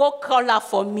 oh, go call her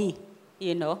for me,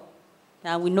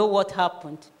 And we know what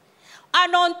happened.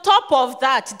 And on top of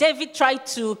that, David tried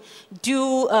to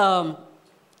do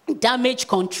damage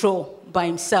control by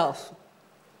himself.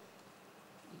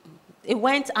 He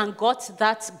went and got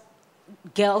that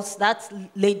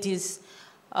lady's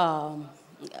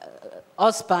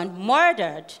husband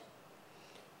murdered,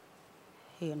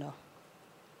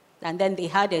 And then they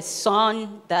had a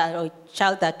a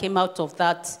child that came out of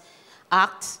that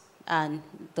act, and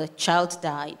the child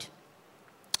died.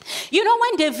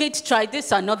 When David tried, this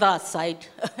is another aside,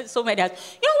 so many others.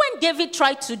 When David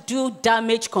tried to do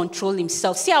damage control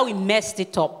himself, see how he messed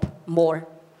it up more.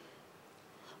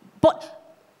 But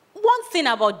one thing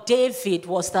about David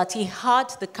was that he had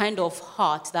the kind of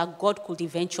heart that God could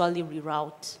eventually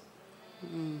reroute.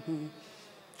 Mm-hmm.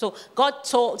 So God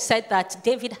said that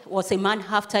David was a man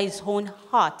after his own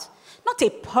heart. Not a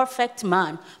perfect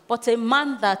man, but a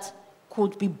man that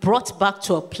could be brought back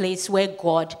to a place where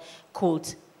God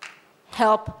could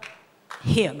help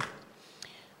him.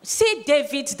 See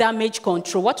David's damage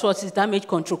control. What was his damage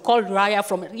control? Called Uriah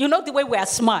from... the way we are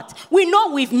smart. We know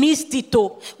we've missed it,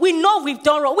 though. We know we've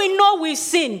done wrong. We know we've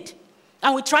sinned.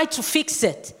 And we try to fix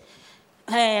it.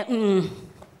 Okay,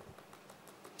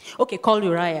 call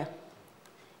Uriah.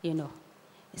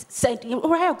 Said,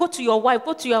 Uriah, go to your wife.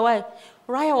 Go to your wife.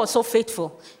 Uriah was so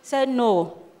faithful. Said,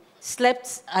 no.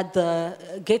 Slept at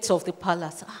the gates of the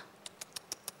palace.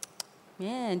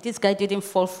 Yeah, this guy didn't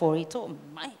fall for it. Oh,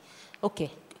 my. Okay.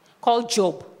 Call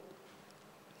Job.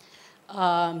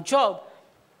 Job,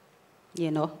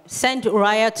 send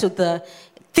Uriah to the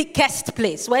thickest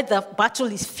place where the battle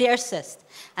is fiercest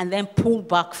and then pull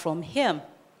back from him,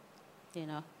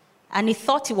 And he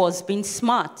thought he was being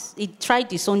smart. He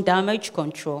tried his own damage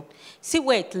control. See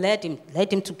where it led him.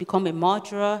 Led him to become a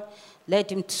murderer.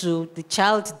 Led him to, the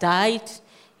child died,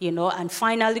 and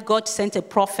finally God sent a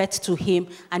prophet to him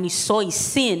and he saw his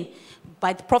sin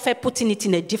by the prophet putting it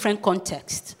in a different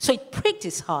context. So it pricked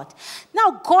his heart.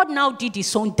 Now, God did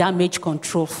his own damage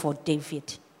control for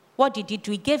David. What did he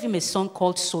do? He gave him a son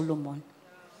called Solomon.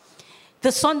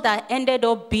 The son that ended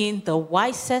up being the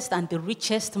wisest and the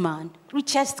richest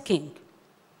king.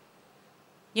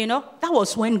 That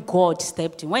was when God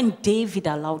stepped in, when David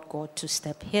allowed God to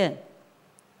step in.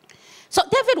 So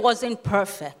David wasn't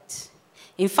perfect.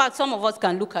 In fact, some of us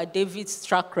can look at David's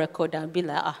track record and be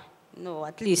like, no,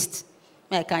 at least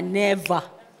I can never.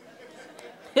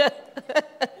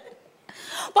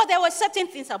 But there were certain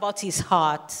things about his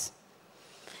heart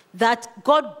that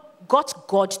got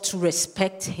God to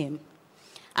respect him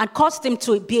and caused him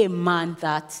to be a man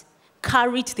that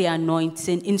carried the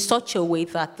anointing in such a way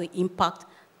that the impact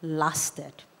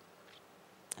lasted.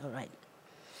 All right.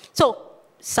 So,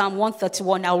 Psalm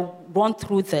 131, I'll run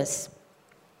through this.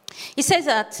 It says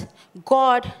that,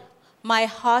 God, my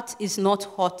heart is not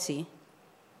haughty,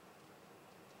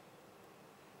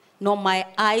 nor my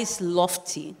eyes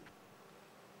lofty.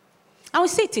 And we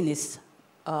see it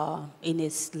in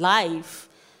his life.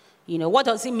 You know, what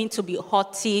does it mean to be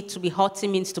haughty? To be haughty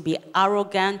means to be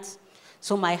arrogant.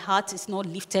 So my heart is not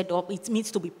lifted up. It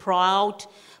means to be proud.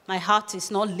 My heart is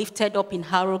not lifted up in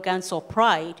arrogance or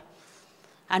pride.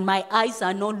 And my eyes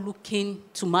are not looking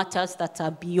to matters that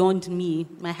are beyond me.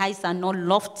 My eyes are not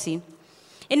lofty.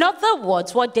 In other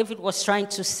words, what David was trying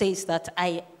to say is that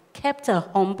I kept a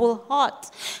humble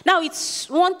heart. Now, it's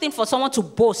one thing for someone to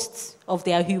boast of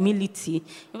their humility.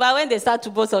 But when they start to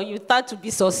boast, you start to be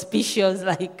suspicious,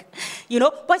 like, you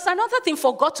know. But it's another thing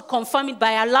for God to confirm it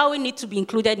by allowing it to be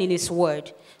included in his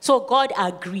word. So God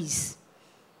agrees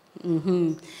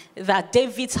that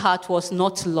David's heart was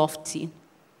not lofty,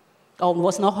 or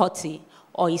was not haughty,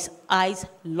 or his eyes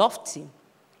lofty.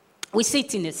 We see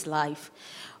it in his life.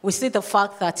 We see the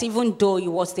fact that even though he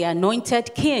was the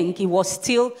anointed king, he was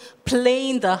still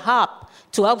playing the harp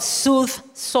to help soothe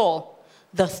Saul,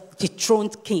 the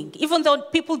dethroned king. Even though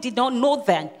people did not know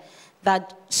then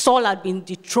that Saul had been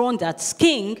dethroned as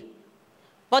king,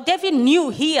 but David knew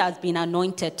he had been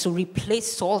anointed to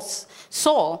replace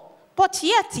Saul, but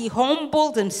yet he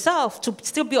humbled himself to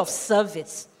still be of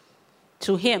service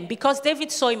to him because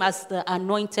David saw him as the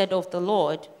anointed of the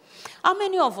Lord. How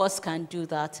many of us can do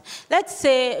that? Let's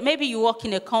say maybe you work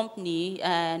in a company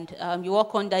and you work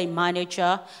under a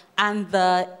manager and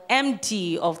the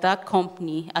MD of that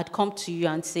company had come to you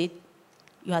and said,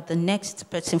 you are the next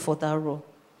person for that role.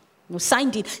 You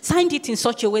signed it in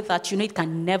such a way that you know it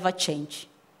can never change.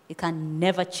 It can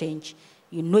never change.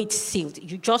 You know it's sealed.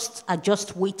 You just are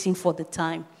just waiting for the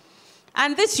time.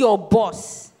 And this your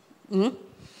boss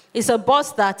is a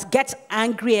boss that gets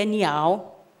angry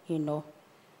anyhow, you know,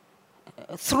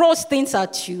 throws things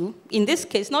at you. In this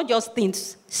case, not just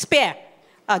things, spear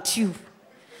at you.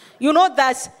 You know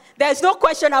that there's no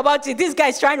question about it. This guy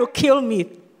is trying to kill me.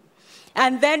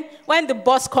 And then when the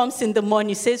boss comes in the morning,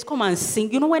 he says, come and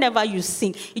sing. You know, whenever you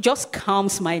sing, it just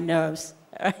calms my nerves.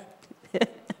 And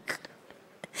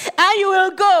you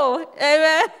will go.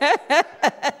 Amen.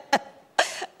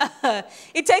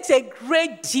 It takes a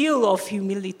great deal of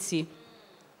humility.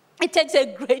 It takes a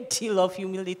great deal of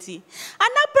humility. And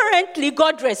apparently,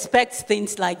 God respects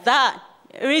things like that.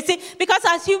 You see? Because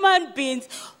as human beings,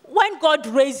 when God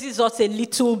raises us a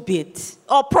little bit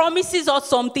or promises us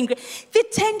something, the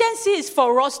tendency is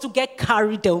for us to get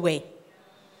carried away.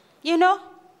 You know?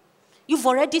 You've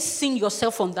already seen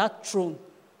yourself on that throne.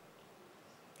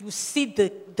 You see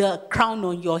the crown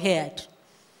on your head.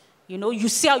 You know, you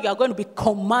see how you are going to be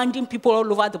commanding people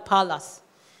all over the palace.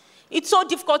 It's so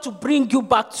difficult to bring you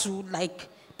back to,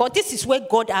 but this is where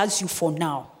God has you for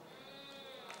now.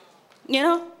 You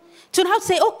know? To now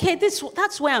say, okay,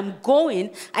 that's where I'm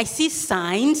going. I see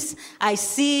signs. I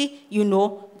see,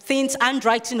 things,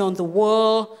 handwriting on the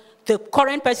wall. The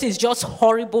current person is just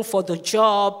horrible for the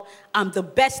job. I'm the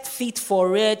best fit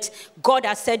for it. God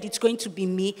has said it's going to be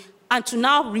me. And to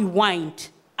now rewind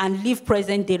and live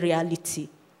present-day reality.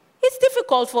 It's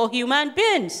difficult for human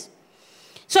beings.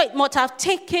 So it must have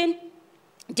taken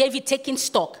David taking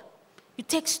stock. You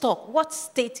take stock. What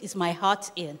state is my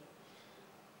heart in?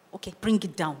 Okay, bring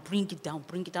it down, bring it down,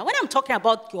 bring it down. When I'm talking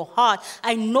about your heart,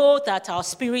 I know that our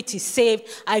spirit is saved.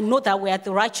 I know that we are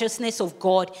the righteousness of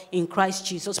God in Christ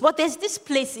Jesus. But there's this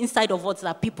place inside of us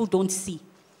that people don't see,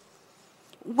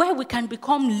 where we can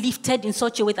become lifted in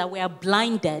such a way that we are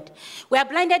blinded. We are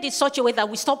blinded in such a way that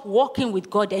we stop walking with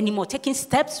God anymore, taking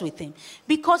steps with him.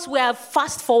 Because we have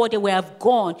fast forwarded, we have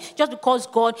gone. Just because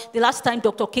God, the last time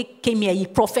Dr. K came here, he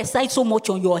prophesied so much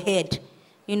on your head.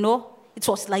 You know, it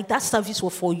was like that service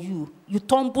was for you. You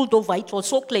tumbled over. It was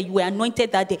so clear you were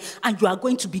anointed that day and you are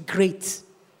going to be great.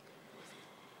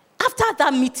 After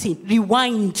that meeting,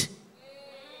 rewind.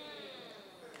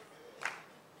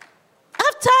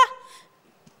 After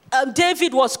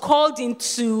David was called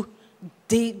into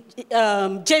the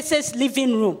Jesse's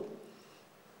living room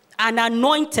and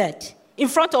anointed in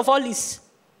front of all his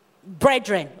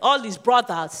brethren, all his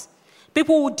brothers,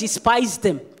 people who despised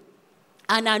him,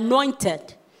 and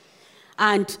anointed.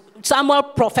 And Samuel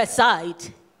prophesied.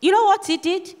 You know what he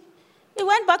did? He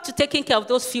went back to taking care of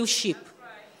those few sheep.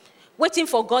 waiting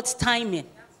for God's timing.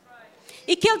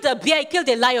 He killed a bear, he killed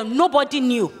a lion. Nobody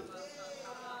knew.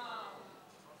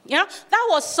 You know, that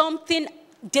was something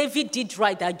David did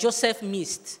right that Joseph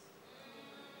missed.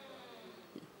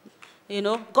 You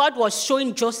know, God was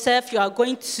showing Joseph, you are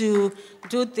going to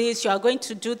do this, you are going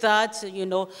to do that, you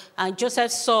know. And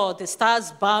Joseph saw the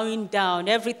stars bowing down,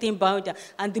 everything bowing down.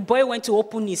 And the boy went to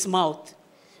open his mouth.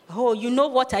 Oh, you know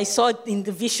what I saw in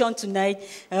the vision tonight,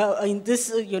 in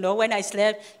this, you know, when I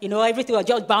slept, you know, everything was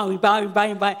just bowing. We are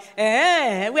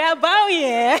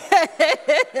bowing.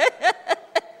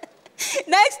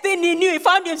 Next thing he knew, he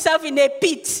found himself in a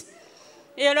pit,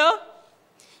 you know.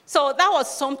 So that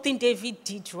was something David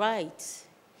did right.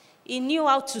 He knew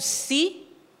how to see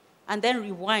and then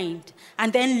rewind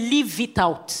and then leave it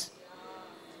out.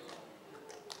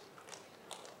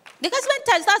 Because many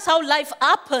times that's how life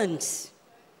happens.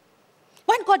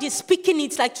 When God is speaking,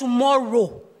 it's like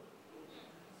tomorrow.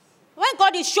 When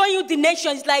God is showing you the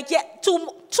nation, it's like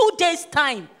 2 days'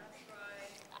 time.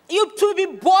 You will be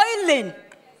boiling.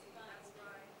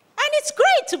 And it's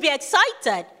great to be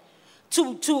excited.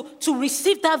 To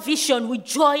receive that vision with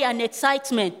joy and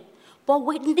excitement. But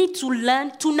we need to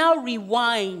learn to now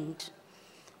rewind.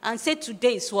 And say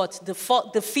today is what? The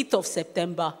 5th of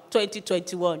September,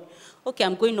 2021. Okay,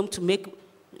 I'm going home to make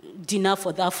dinner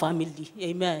for that family.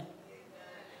 Amen.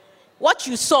 What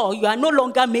you saw, you are no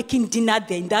longer making dinner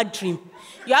there in that dream.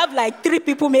 You have like 3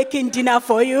 people making dinner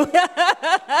for you. In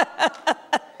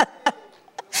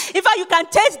fact, you can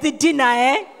taste the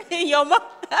dinner, in your mouth.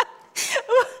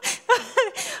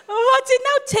 But it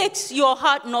now takes your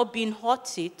heart not being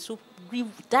haughty to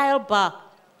dial back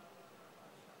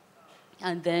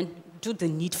and then do the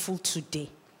needful today.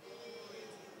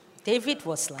 David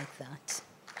was like that.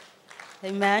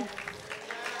 Amen.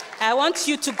 I want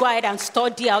you to go ahead and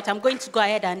study out. I'm going to go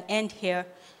ahead and end here.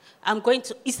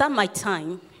 Is that my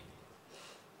time?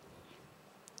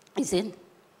 Is it?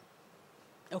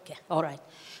 Okay, all right.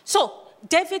 So,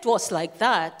 David was like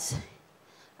that.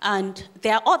 And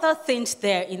there are other things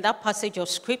there in that passage of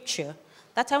scripture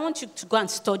that I want you to go and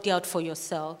study out for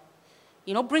yourself.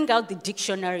 You know, bring out the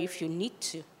dictionary if you need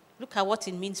to. Look at what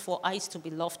it means for eyes to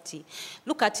be lofty.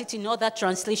 Look at it in other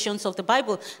translations of the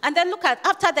Bible. And then look at,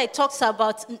 after that it talks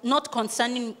about not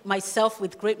concerning myself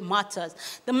with great matters.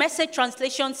 The Message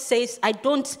translation says, I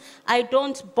don't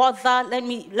bother, let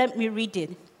me read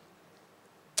it.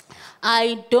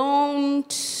 I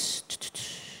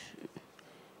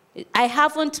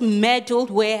haven't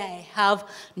meddled where I have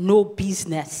no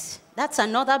business. That's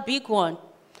another big one.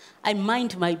 I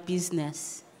mind my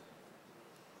business.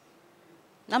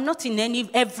 I'm not in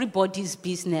everybody's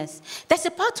business. There's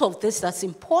a part of this that's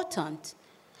important.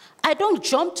 I don't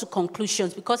jump to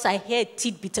conclusions because I hear a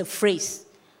tidbit of phrase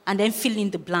and then fill in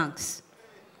the blanks.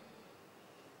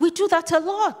 We do that a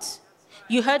lot.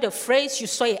 You heard a phrase, you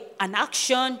saw an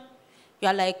action. You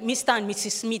are like, Mr. and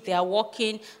Mrs. Smith, they are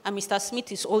walking, and Mr.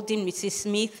 Smith is holding Mrs.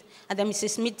 Smith, and then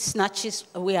Mrs. Smith snatches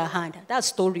away her hand. That's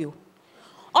story.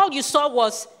 All you saw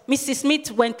was Mrs.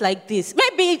 Smith went like this.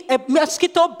 Maybe a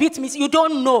mosquito bit me. You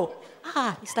don't know.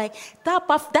 It's like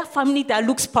that family that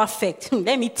looks perfect.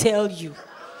 Let me tell you.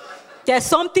 There's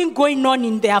something going on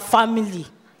in their family.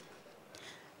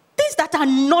 Things that are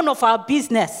none of our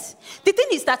business. The thing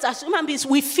is that as human beings,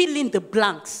 we fill in the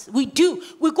blanks. We do.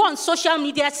 We go on social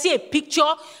media, see a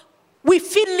picture, we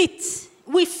fill it.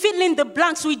 We fill in the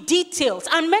blanks with details.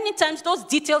 And many times those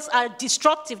details are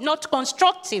destructive, not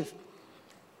constructive.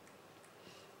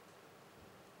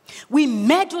 We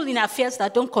meddle in affairs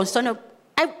that don't concern us.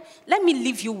 Let me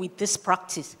leave you with this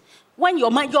practice. When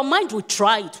your mind will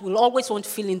try it, will always want to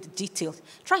fill in the details.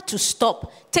 Try to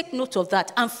stop, take note of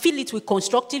that, and fill it with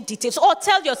constructive details. Or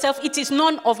tell yourself, it is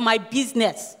none of my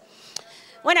business.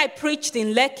 When I preached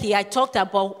in Lekki, I talked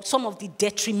about some of the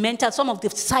some of the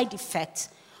side effects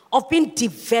of being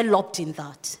developed in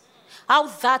that. How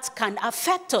that can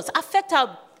affect us, affect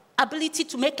our ability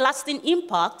to make lasting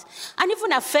impact, and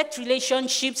even affect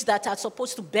relationships that are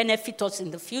supposed to benefit us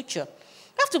in the future.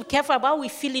 We have to be careful about how we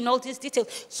fill in all these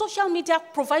details. Social media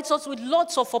provides us with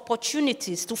lots of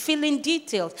opportunities to fill in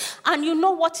details. And you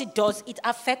know what it does? It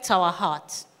affects our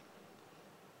heart.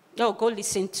 Oh, go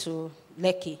listen to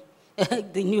Lekki,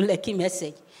 the new Lekki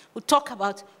message. We'll talk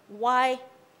about why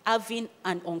having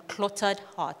an uncluttered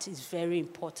heart is very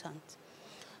important.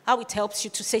 How it helps you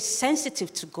to stay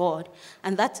sensitive to God,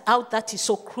 and how that is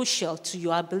so crucial to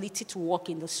your ability to walk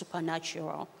in the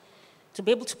supernatural, to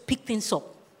be able to pick things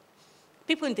up.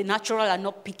 People in the natural are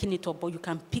not picking it up, but you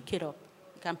can pick it up.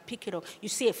 You can pick it up. You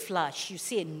see a flash, you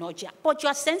see a nudge, but you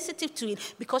are sensitive to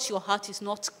it because your heart is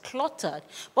not cluttered.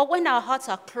 But when our hearts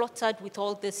are cluttered with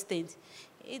all these things,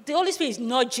 The Holy Spirit is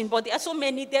nudging, but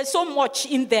there's so much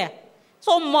in there.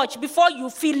 So much before you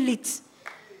feel it.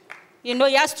 You know,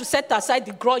 he has to set aside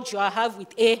the grudge you have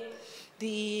with A,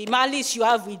 the malice you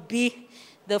have with B,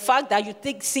 the fact that you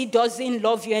think C doesn't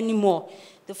love you anymore,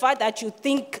 the fact that you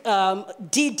think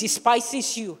D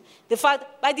despises you, the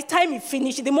fact by the time you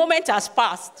finish, the moment has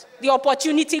passed, the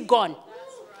opportunity gone.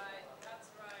 That's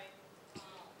right.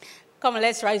 Come on,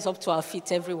 let's rise up to our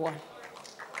feet, everyone.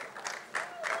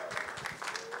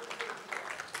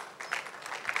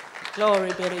 Glory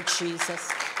be to Jesus.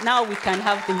 Now we can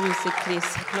have the music,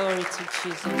 please. Glory to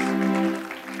Jesus.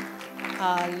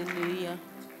 Hallelujah.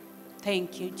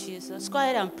 Thank you, Jesus. Go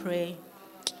ahead and pray.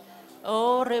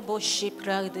 Oh, Rebo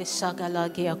Shipra de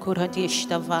Sagalagia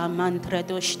Kuradishta Va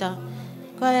Mantredoshta.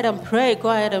 Go ahead and pray. Go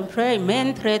ahead and pray.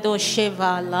 Mentredo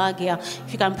Sheva Lagia.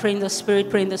 If you can pray in the Spirit,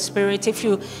 pray in the Spirit. If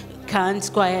you can't,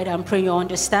 go ahead and pray your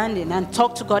understanding and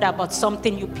talk to God about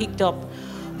something you picked up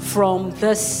from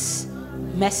this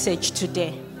message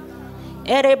today.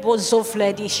 Erebo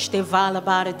zofledishte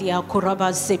valabardia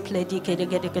kuraba zipledi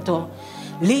kedegedegedo.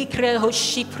 Likre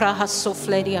hoshipra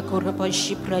hasofledi akuraba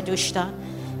shipra dushta.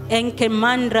 Enke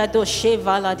mandra doshe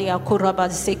valadia kuraba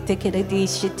zikte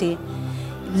kedishite.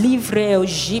 Livre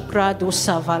ojipra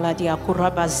dosa valadia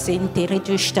kuraba zinte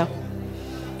redushta.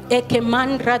 Eke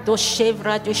mandra doshe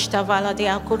vradushta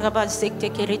valadia kuraba zikte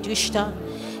kededushta.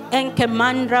 Enke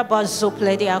mandra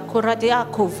bazople de akura de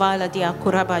akuvala de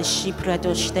akuraba shipra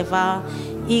doshteva.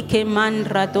 Ike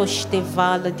mandra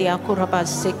doshteva de akuraba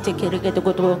sekte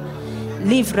kirigedogodo.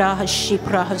 Livra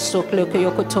hashipra hasoklo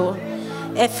kyokoto.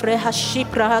 Efre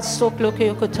hashipra hasoklo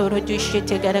kyokoto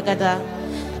redushite garagada.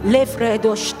 Lefre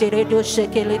doshtere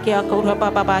doshekele ke akuraba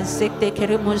baba sekte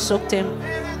kirimuzoktem.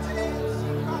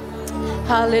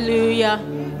 Hallelujah.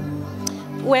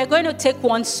 We're going to take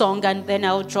one song and then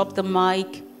I'll drop the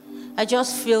mic. I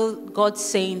just feel God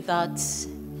saying that,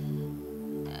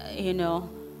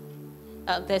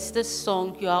 there's this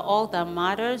song, You Are All That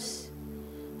Matters.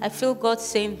 I feel God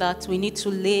saying that we need to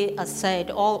lay aside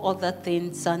all other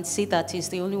things and see that He's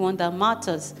the only one that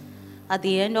matters. At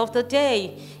the end of the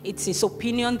day, it's His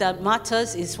opinion that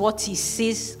matters, is what He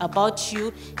sees about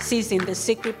you, sees in the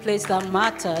secret place that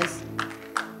matters.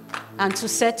 And to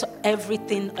set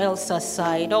everything else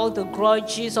aside, all the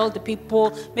grudges, all the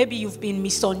people, maybe you've been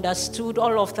misunderstood,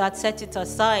 all of that, set it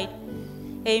aside.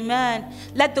 Amen.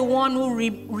 Let the one who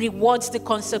rewards the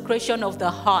consecration of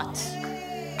the heart,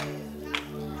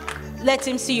 let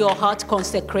Him see your heart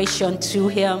consecration to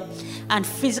Him, and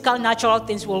physical, natural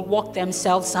things will work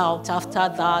themselves out after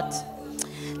that.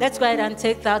 Let's go ahead and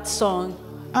take that song.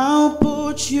 I'll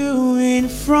put you in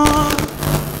front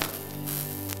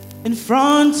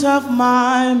of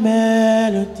my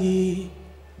melody.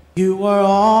 You are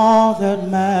all that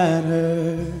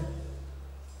matters.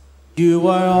 You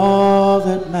are all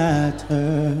that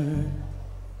matters.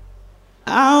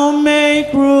 I'll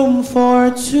make room for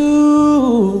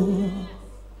two.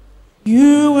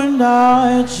 You and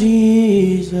I,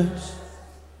 Jesus.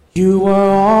 You are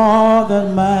all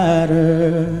that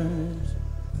matters.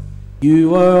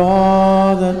 You are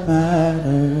all that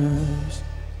matters.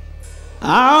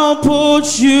 I'll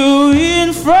put you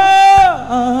in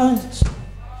front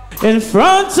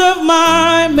of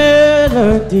my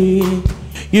melody.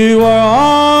 You are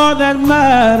all that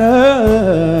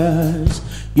matters.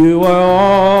 You are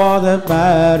all that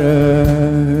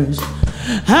matters.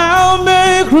 I'll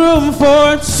make room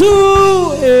for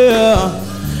two. Yeah.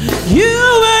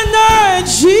 You and I,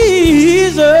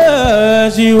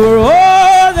 Jesus. You are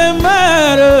all that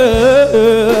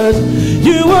matters.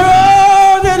 You are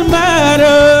all that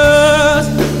matters.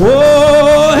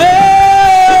 Oh, hey,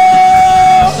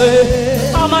 hey.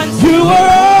 You are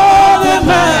all that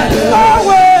matters. Oh,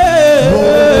 hey.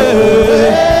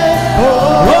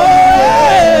 Oh,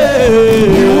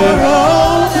 hey. You are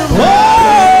all that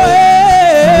matters.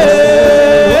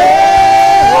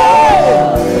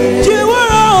 You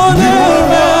are all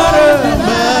that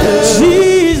matters.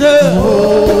 Jesus.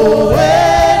 Oh,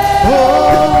 hey.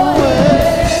 Oh,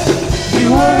 hey. You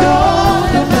are all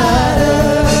that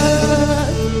matters.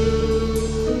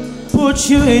 Put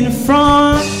you in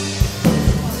front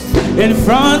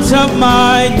of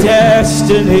my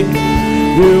destiny.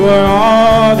 You are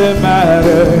all that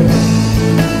matters.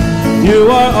 You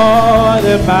are all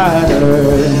that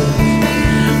matters.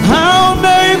 I'll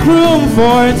make room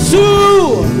for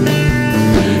two.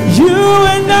 You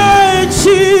and I,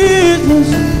 Jesus.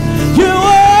 You are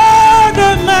all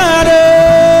that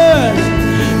matters.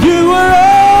 You are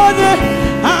all that.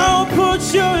 I'll put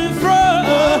you in front.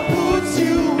 I'll put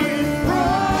you in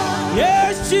front.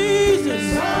 Yes, Jesus.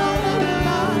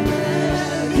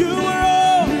 You are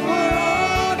all.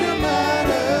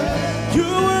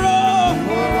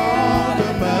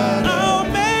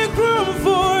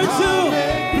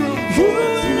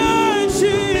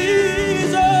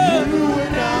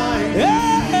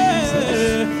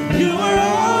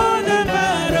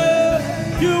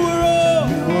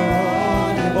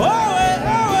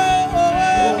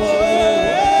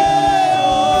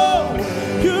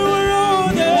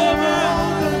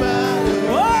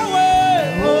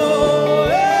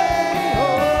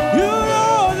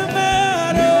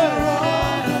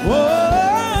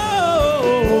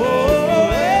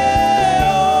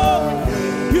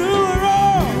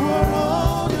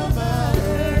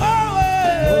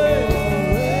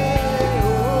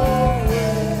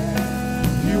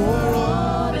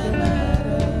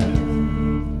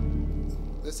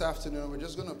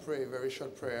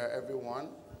 1.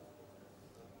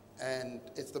 And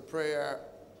it's the prayer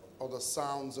or the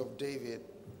Psalms of David.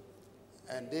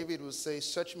 And David will say,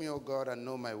 search me, O God, and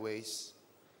know my ways.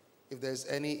 If there's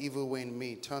any evil way in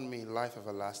me, turn me in life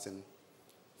everlasting.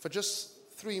 For just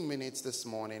 3 minutes this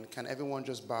morning, can everyone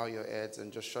just bow your heads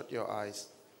and just shut your eyes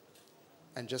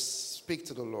and just speak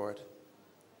to the Lord?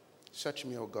 Search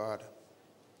me, O God,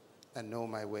 and know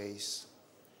my ways.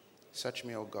 Search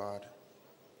me, O God.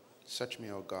 Search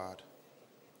me, O God.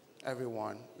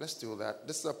 Everyone, let's do that.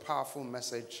 This is a powerful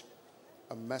message,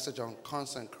 a message on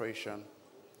consecration.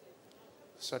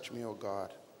 Search me, O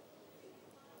God.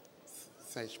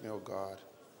 Search me, O God.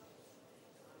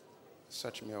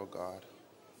 Search me, O God.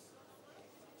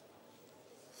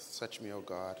 Search me, O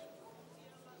God.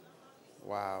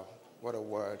 Wow, what a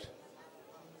word.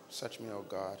 Search me, O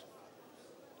God.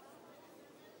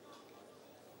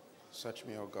 Search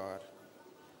me, O God.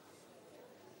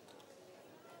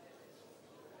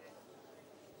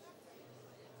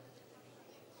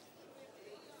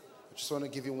 I just want to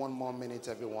give you 1 more minute,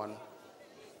 everyone.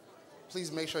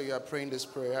 Please make sure you are praying this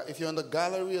prayer. If you're in the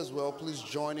gallery as well, please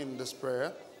join in this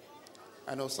prayer.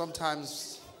 I know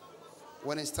sometimes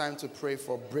when it's time to pray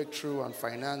for breakthrough and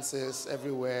finances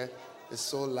everywhere, it's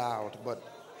so loud. But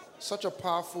such a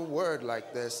powerful word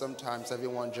like this, sometimes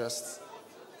everyone just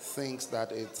thinks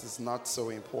that it is not so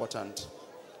important.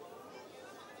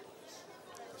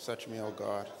 Search me, O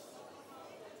God.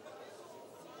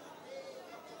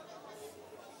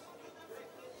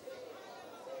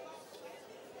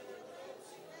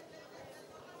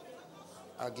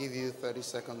 I'll give you 30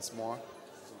 seconds more.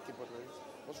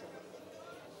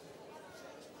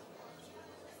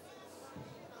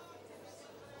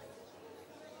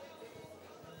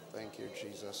 Thank you,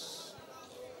 Jesus.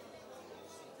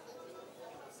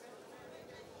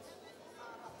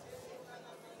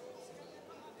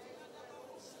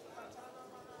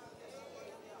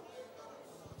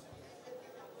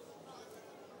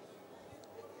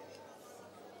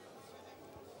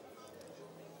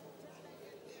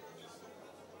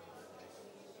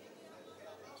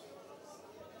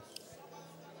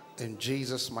 In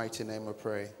Jesus' mighty name I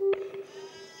pray.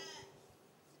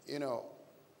 You know,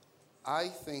 I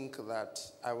think that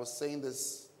I was saying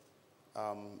this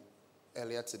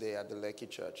earlier today at the Lekki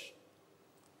Church.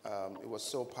 It was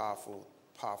so powerful,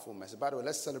 powerful message. By the way,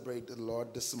 let's celebrate the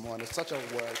Lord this morning. It's such a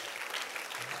word.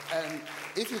 And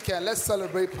if you can, let's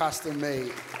celebrate Pastor May.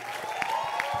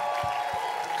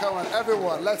 Come on,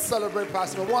 everyone, let's celebrate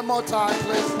Pastor May. One more time,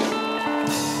 please.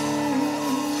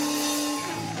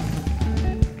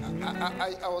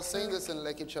 I was saying this in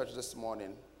Lekki Church this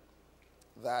morning,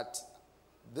 that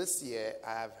this year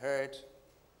I have heard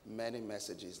many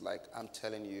messages. Like I'm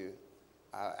telling you,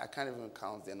 I can't even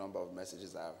count the number of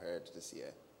messages I have heard this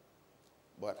year.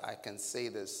 But I can say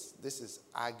this is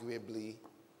arguably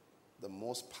the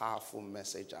most powerful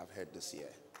message I've heard this year.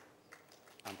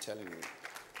 I'm telling you,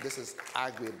 this is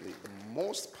arguably the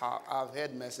most powerful. I've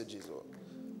heard messages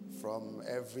from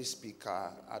every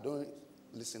speaker. I don't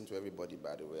listen to everybody,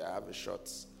 by the way. I have a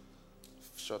short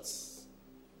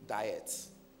diet.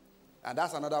 And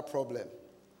that's another problem.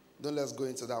 Don't let's go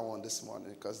into that one this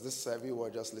morning, because this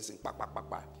everyone just listen.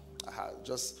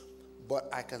 But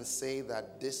I can say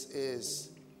that this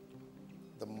is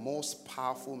the most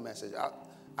powerful message.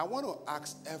 I want to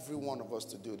ask every one of us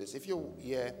to do this. If you're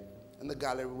here in the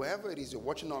gallery, wherever it is you're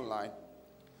watching online,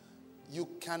 you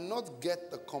cannot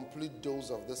get the complete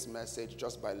dose of this message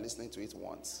just by listening to it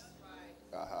once.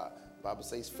 Bible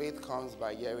says faith comes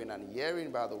by hearing, and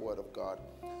hearing by the word of God.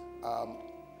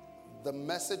 The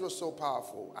message was so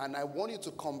powerful, and I want you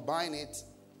to combine it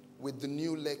with the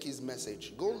new Lekki's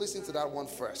message. Go listen to that one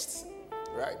first,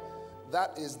 right?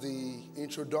 That is the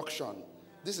introduction.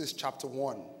 This is chapter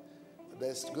 1.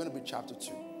 There's going to be chapter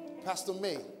 2. Pastor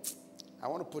May, I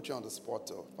want to put you on the spot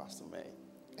though, Pastor May.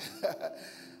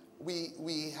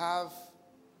 We have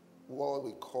what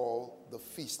we call the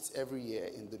feast every year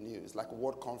in the news, like a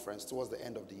world conference towards the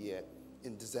end of the year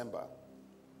in December.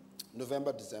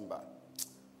 November, December.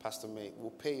 Pastor May,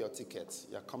 we'll pay your tickets.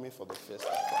 You're coming for the feast,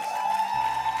 of course.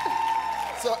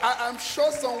 So I'm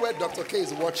sure somewhere Dr. K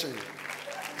is watching.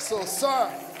 So, sir,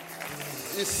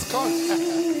 it's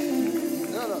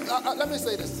coming. No. Let me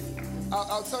say this.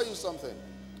 I'll tell you something.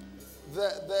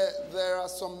 There are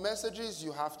some messages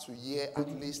you have to hear at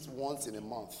least once in a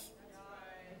month.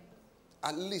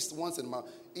 At least once in a month.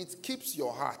 It keeps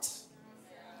your heart.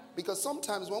 Because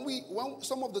sometimes when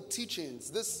some of the teachings,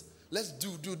 this let's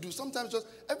do, sometimes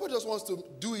everybody just wants to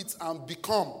do it and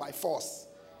become by force.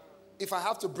 If I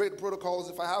have to break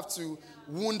protocols, if I have to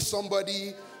wound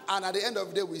somebody, and at the end of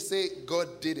the day we say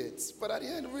God did it. But at the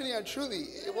end, really and truly,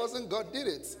 it wasn't God did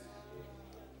it.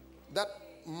 that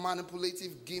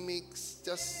manipulative gimmicks,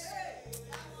 just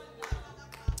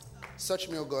search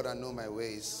me, O God, and know my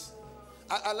ways.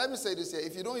 Let me say this here.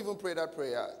 If you don't even pray that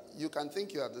prayer, you can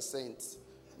think you are the saints.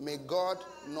 May God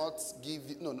not give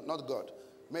you, no, not God.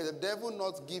 May the devil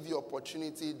not give you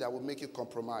opportunity that will make you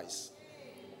compromise.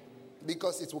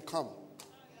 Because it will come.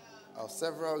 Of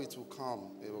several, it will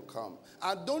come. It will come.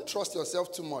 And don't trust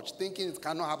yourself too much, thinking it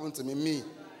cannot happen to me. Me.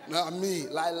 Not me.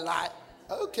 Lie.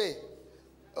 Okay.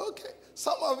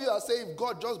 Some of you are saying, if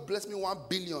God just bless me 1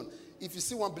 billion. If you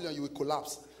see 1 billion, you will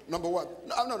collapse. Number one.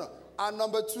 No. And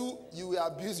number two, you will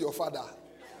abuse your father.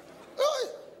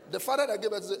 The father that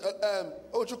gave us,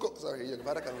 sorry, your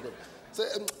father can go. Say,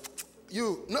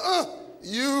 you.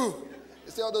 You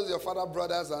see all those your father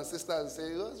brothers and sisters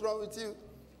say, what's wrong with you?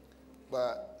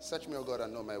 But search me, O God,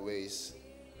 and know my ways.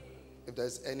 If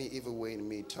there's any evil way in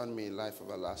me, turn me in life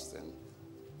everlasting.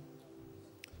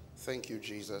 Thank you,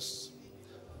 Jesus.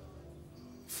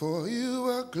 For you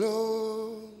are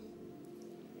glorious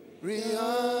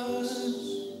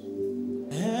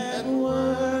and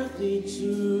worthy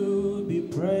to be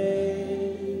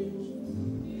praised.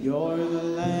 You're the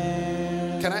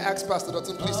Lamb. Can I ask Pastor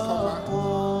Dotton, please come back?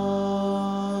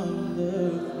 On the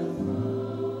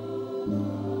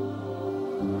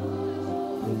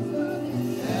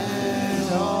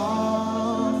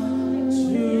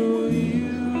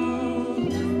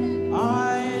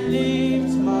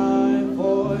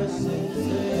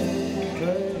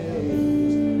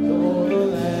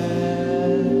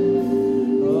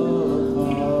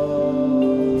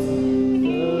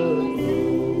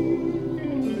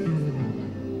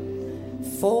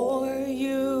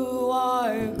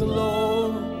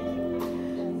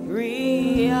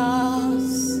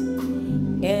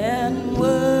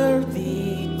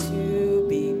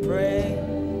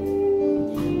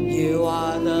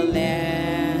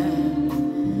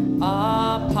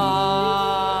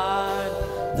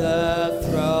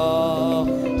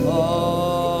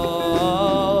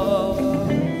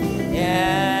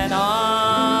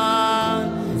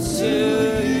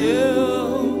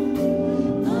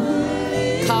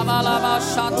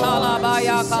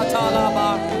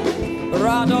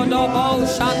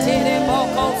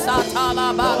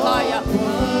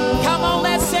Come on,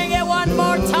 let's sing it one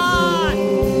more time.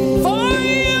 For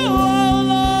you, oh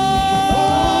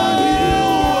Lord.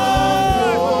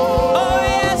 Oh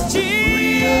yes, Jesus.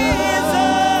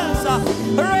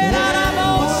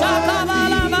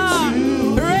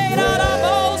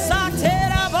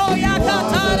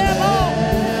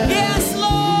 Yes,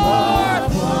 Lord.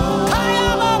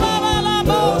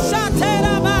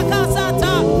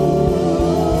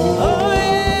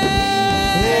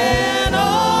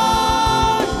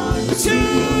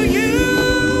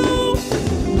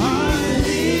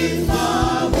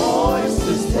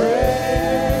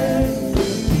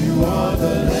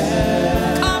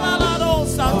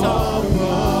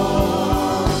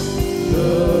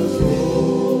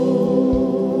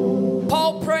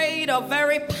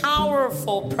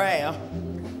 Prayer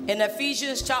in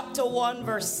Ephesians chapter 1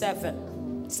 verse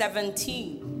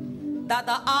 17, that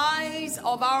the eyes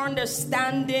of our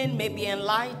understanding may be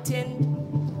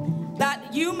enlightened,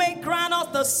 that you may grant us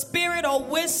the spirit of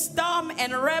wisdom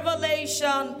and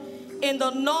revelation in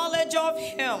the knowledge of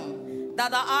him,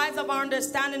 that the eyes of our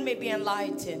understanding may be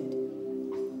enlightened.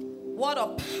 What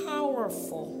a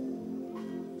powerful,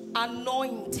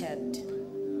 anointed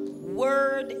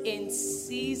word in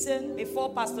season.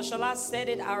 Before Pastor Shola said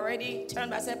it, I already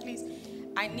turned. I said, please,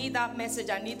 I need that message.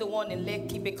 I need the one in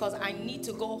Lekki, because I need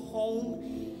to go home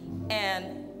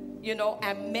and,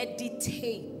 and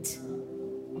meditate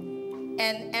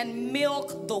and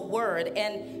milk the word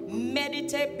and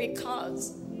meditate,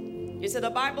 because you see, the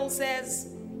Bible says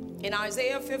in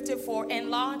Isaiah 54,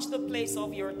 enlarge the place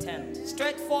of your tent,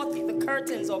 stretch forth the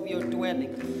curtains of your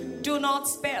dwelling. Do not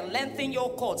spare, lengthen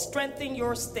your cords, strengthen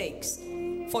your stakes,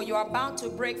 for you are about to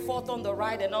break forth on the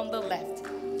right and on the left.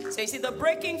 So you see, the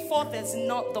breaking forth is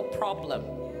not the problem,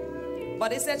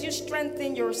 but it says you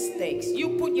strengthen your stakes.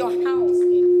 You put your house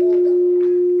in order.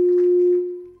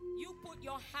 You put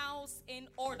your house in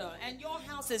order, and your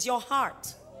house is your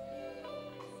heart.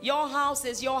 Your house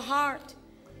is your heart.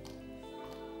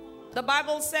 The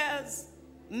Bible says,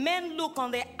 men look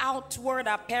on the outward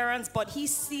appearance, but he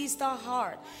sees the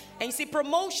heart. And you see,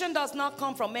 promotion does not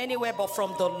come from anywhere but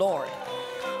from the Lord.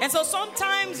 And so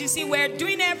sometimes, you see, we're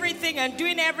doing everything, and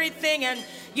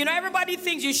everybody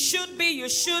thinks you should be.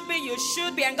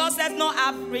 And God says, no,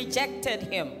 I've rejected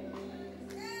him.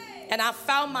 And I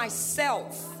found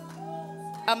myself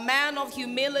a man of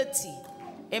humility,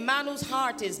 a man whose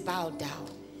heart is bowed down.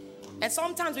 And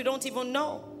sometimes we don't even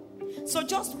know. So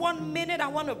just 1 minute, I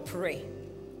want to pray.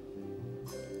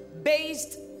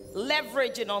 based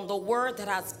leveraging on the word that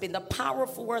has been, the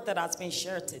powerful word that has been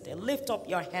shared today. Lift up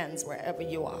your hands wherever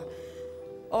you are.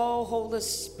 Oh, Holy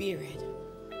Spirit,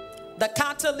 the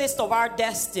catalyst of our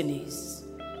destinies.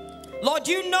 Lord,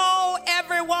 you know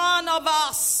every one of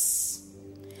us.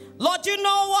 Lord, you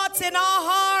know what's in our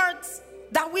hearts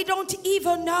that we don't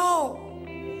even know.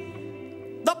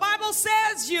 The Bible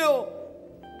says you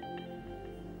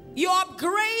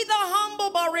upgrade the humble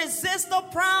but resist the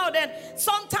proud. And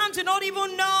sometimes you don't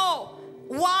even know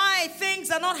why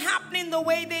things are not happening the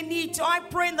way they need to. I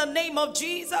pray in the name of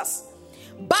Jesus,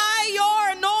 by your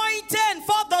anointing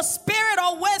for the spirit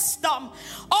of wisdom,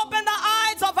 open the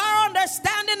eyes of our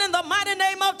understanding in the mighty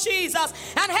name of Jesus,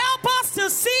 and help us to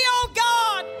see, oh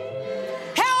God.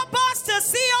 Help us to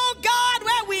see, oh God,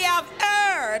 where we have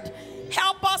erred.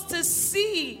 Help us to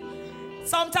see.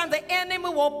 Sometimes the enemy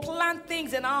will plant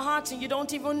things in our hearts and you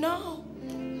don't even know.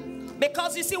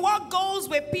 Because you see, what goes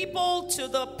with people to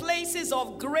the places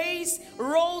of grace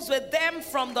rolls with them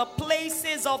from the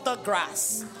places of the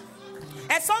grass.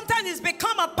 And sometimes it's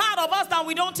become a part of us that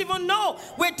we don't even know.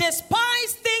 We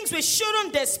despise things we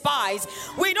shouldn't despise.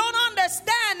 We don't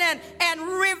understand and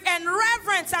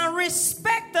reverence and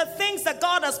respect the things that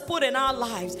God has put in our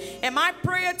lives. And my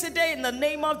prayer today in the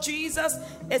name of Jesus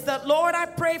is that, Lord, I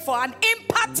pray for an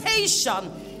impartation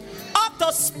of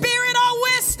the spirit of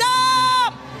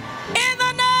wisdom in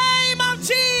the name of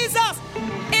Jesus.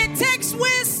 It takes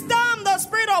wisdom. The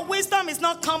spirit of wisdom is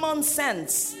not common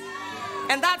sense.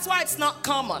 And that's why it's not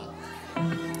common.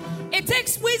 It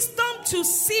takes wisdom to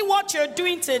see what you're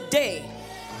doing today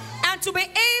and to be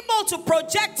able to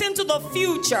project into the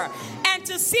future and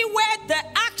to see where the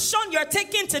action you're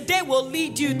taking today will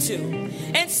lead you to,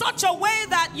 in such a way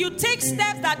that you take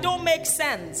steps that don't make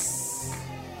sense.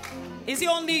 Is it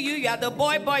only you? You are the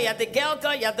boy, you are the girl,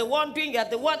 you are the one doing, you are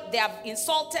the one, they have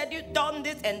insulted you, done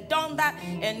this and done that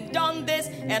and done this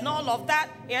and all of that.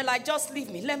 You're like, just leave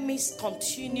me. Let me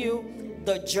continue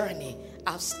the journey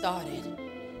I've started.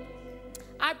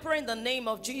 I pray in the name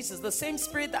of Jesus, the same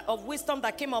spirit of wisdom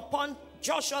that came upon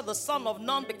Joshua the son of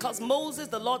Nun, because Moses,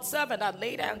 the Lord's servant, had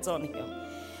laid hands on him.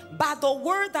 But the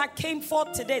word that came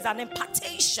forth today is an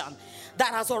impartation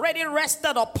that has already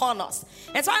rested upon us.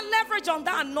 And so I leverage on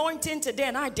that anointing today,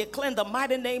 and I declare in the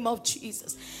mighty name of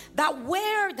Jesus that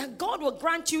God will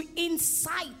grant you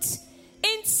insight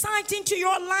into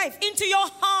your life, into your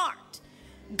heart.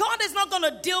 God is not going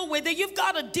to deal with it. You've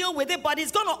got to deal with it, but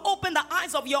He's going to open the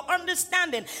eyes of your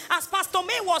understanding. As Pastor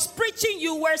May was preaching,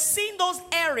 you were seeing those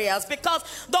areas, because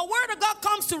the word of God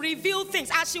comes to reveal things.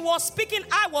 As she was speaking,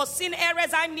 I was seeing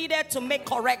areas I needed to make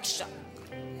correction.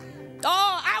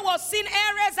 I was seeing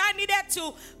areas I needed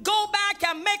to go back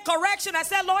and make correction. I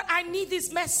said, Lord, I need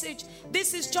this message.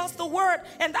 This is just the word.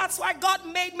 And that's why God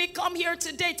made me come here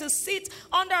today to sit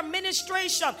under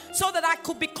administration, so that I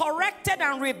could be corrected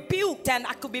and rebuked and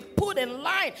I could be put in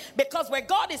line. Because where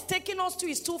God is taking us to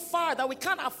is too far, that we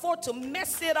can't afford to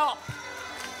mess it up.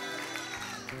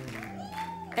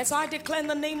 And so I declare in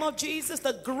the name of Jesus,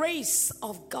 the grace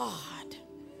of God.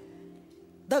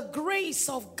 The grace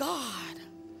of God.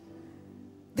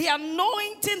 The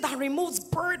anointing that removes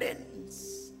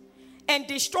burdens and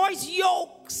destroys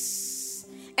yokes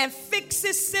and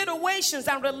fixes situations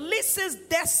and releases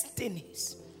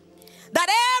destinies. That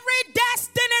every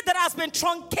destiny that has been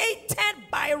truncated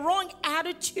by a wrong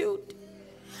attitude,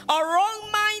 a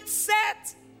wrong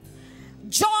mindset,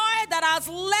 joy that has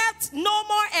left no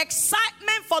more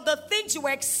excitement for the things you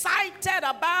were excited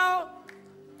about,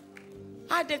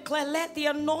 I declare, let the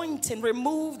anointing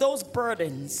remove those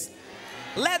burdens.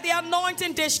 Let the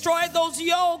anointing destroy those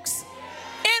yokes.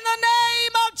 In the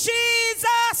name of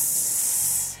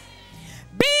Jesus,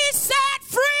 be set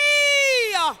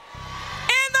free.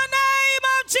 In the name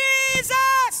of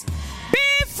Jesus,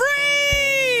 be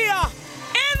free.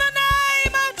 In the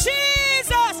name of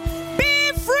Jesus,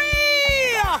 be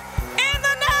free. In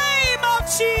the name of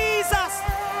Jesus.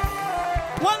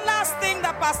 One last thing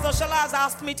that Pastor Shala has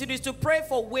asked me to do is to pray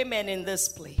for women in this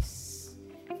place.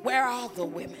 Where are the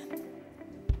women?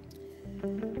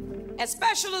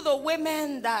 Especially the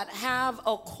women that have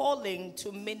a calling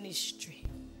to ministry.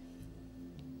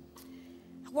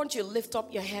 I want you to lift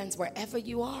up your hands wherever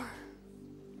you are.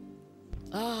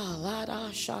 Lada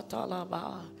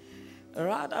shatalaba.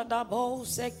 Rada dabo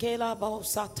sekela bo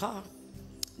sata.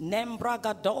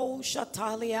 Nembragado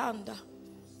shatalianda.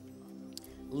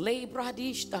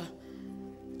 Lebradishta.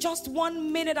 Just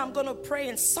 1 minute, I'm going to pray,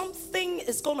 and something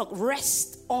is going to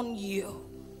rest on you.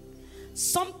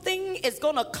 Something is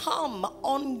going to come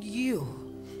on you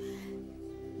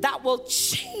that will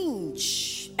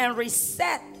change and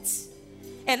reset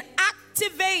and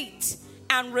activate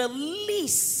and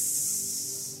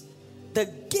release the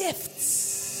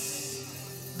gifts,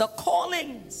 the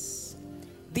callings,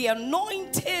 the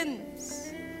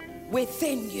anointings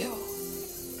within you.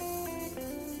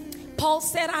 Paul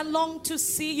said, I long to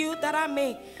see you that I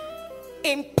may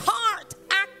impart,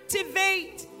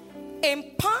 activate,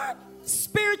 impart.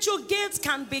 Spiritual gifts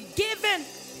can be given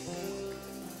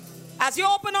as you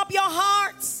open up your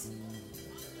hearts.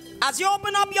 As you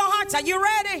open up your hearts, are you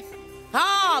ready?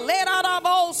 Are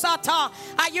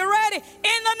you ready?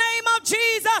 In the name of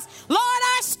Jesus, Lord,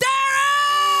 I stir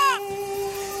up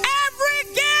every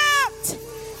gift,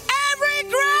 every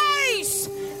grace,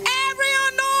 every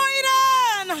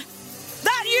anointing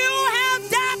that you have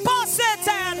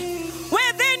deposited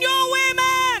within your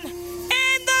women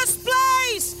in this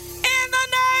place. In the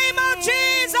name of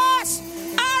Jesus,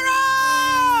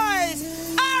 arise,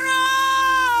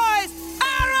 arise,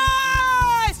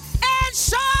 arise, and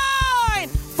shine,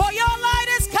 for your light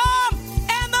is come,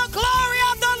 and the glory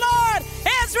of the Lord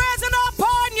is risen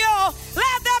upon you.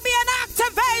 Let there be an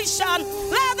activation,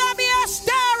 let there be a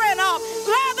stirring up,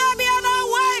 let there be an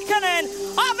awakening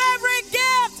of every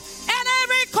gift and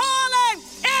every calling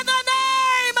in the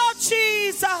name of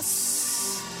Jesus.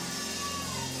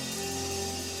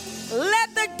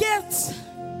 Let the gifts,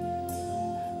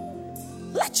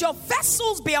 let your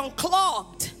vessels be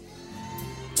unclogged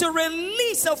to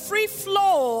release a free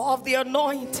flow of the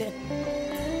anointing.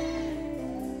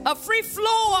 A free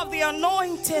flow of the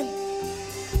anointing.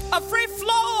 A free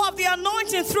flow of the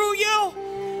anointing through you.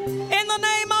 In the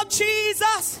name of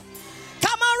Jesus.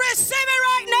 Come on, receive it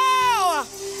right now.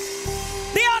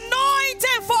 The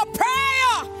anointing for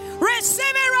prayer. Receive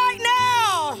it right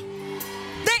now.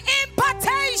 The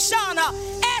impartation,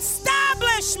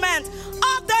 establishment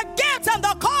of the gifts and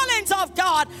the callings of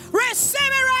God. Receive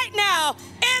it right now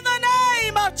in the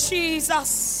name of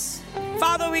Jesus.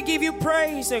 Father, we give you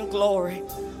praise and glory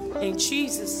in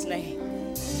Jesus' name.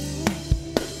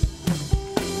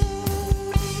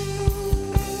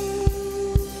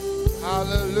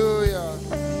 Hallelujah.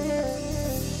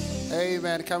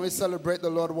 Amen. Can we celebrate the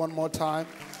Lord one more time?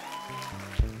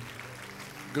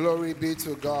 Glory be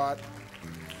to God.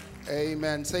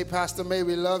 Amen. Say, Pastor May,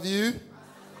 we love you.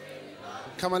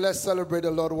 Come on, let's celebrate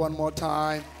the Lord one more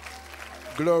time.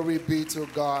 Glory be to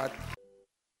God.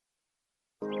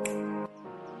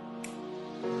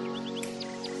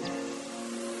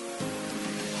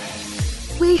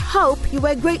 We hope you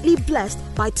were greatly blessed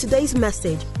by today's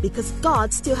message, because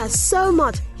God still has so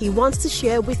much He wants to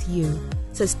share with you.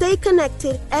 So stay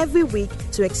connected every week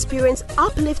to experience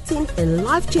uplifting and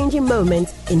life-changing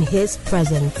moments in His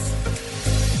presence.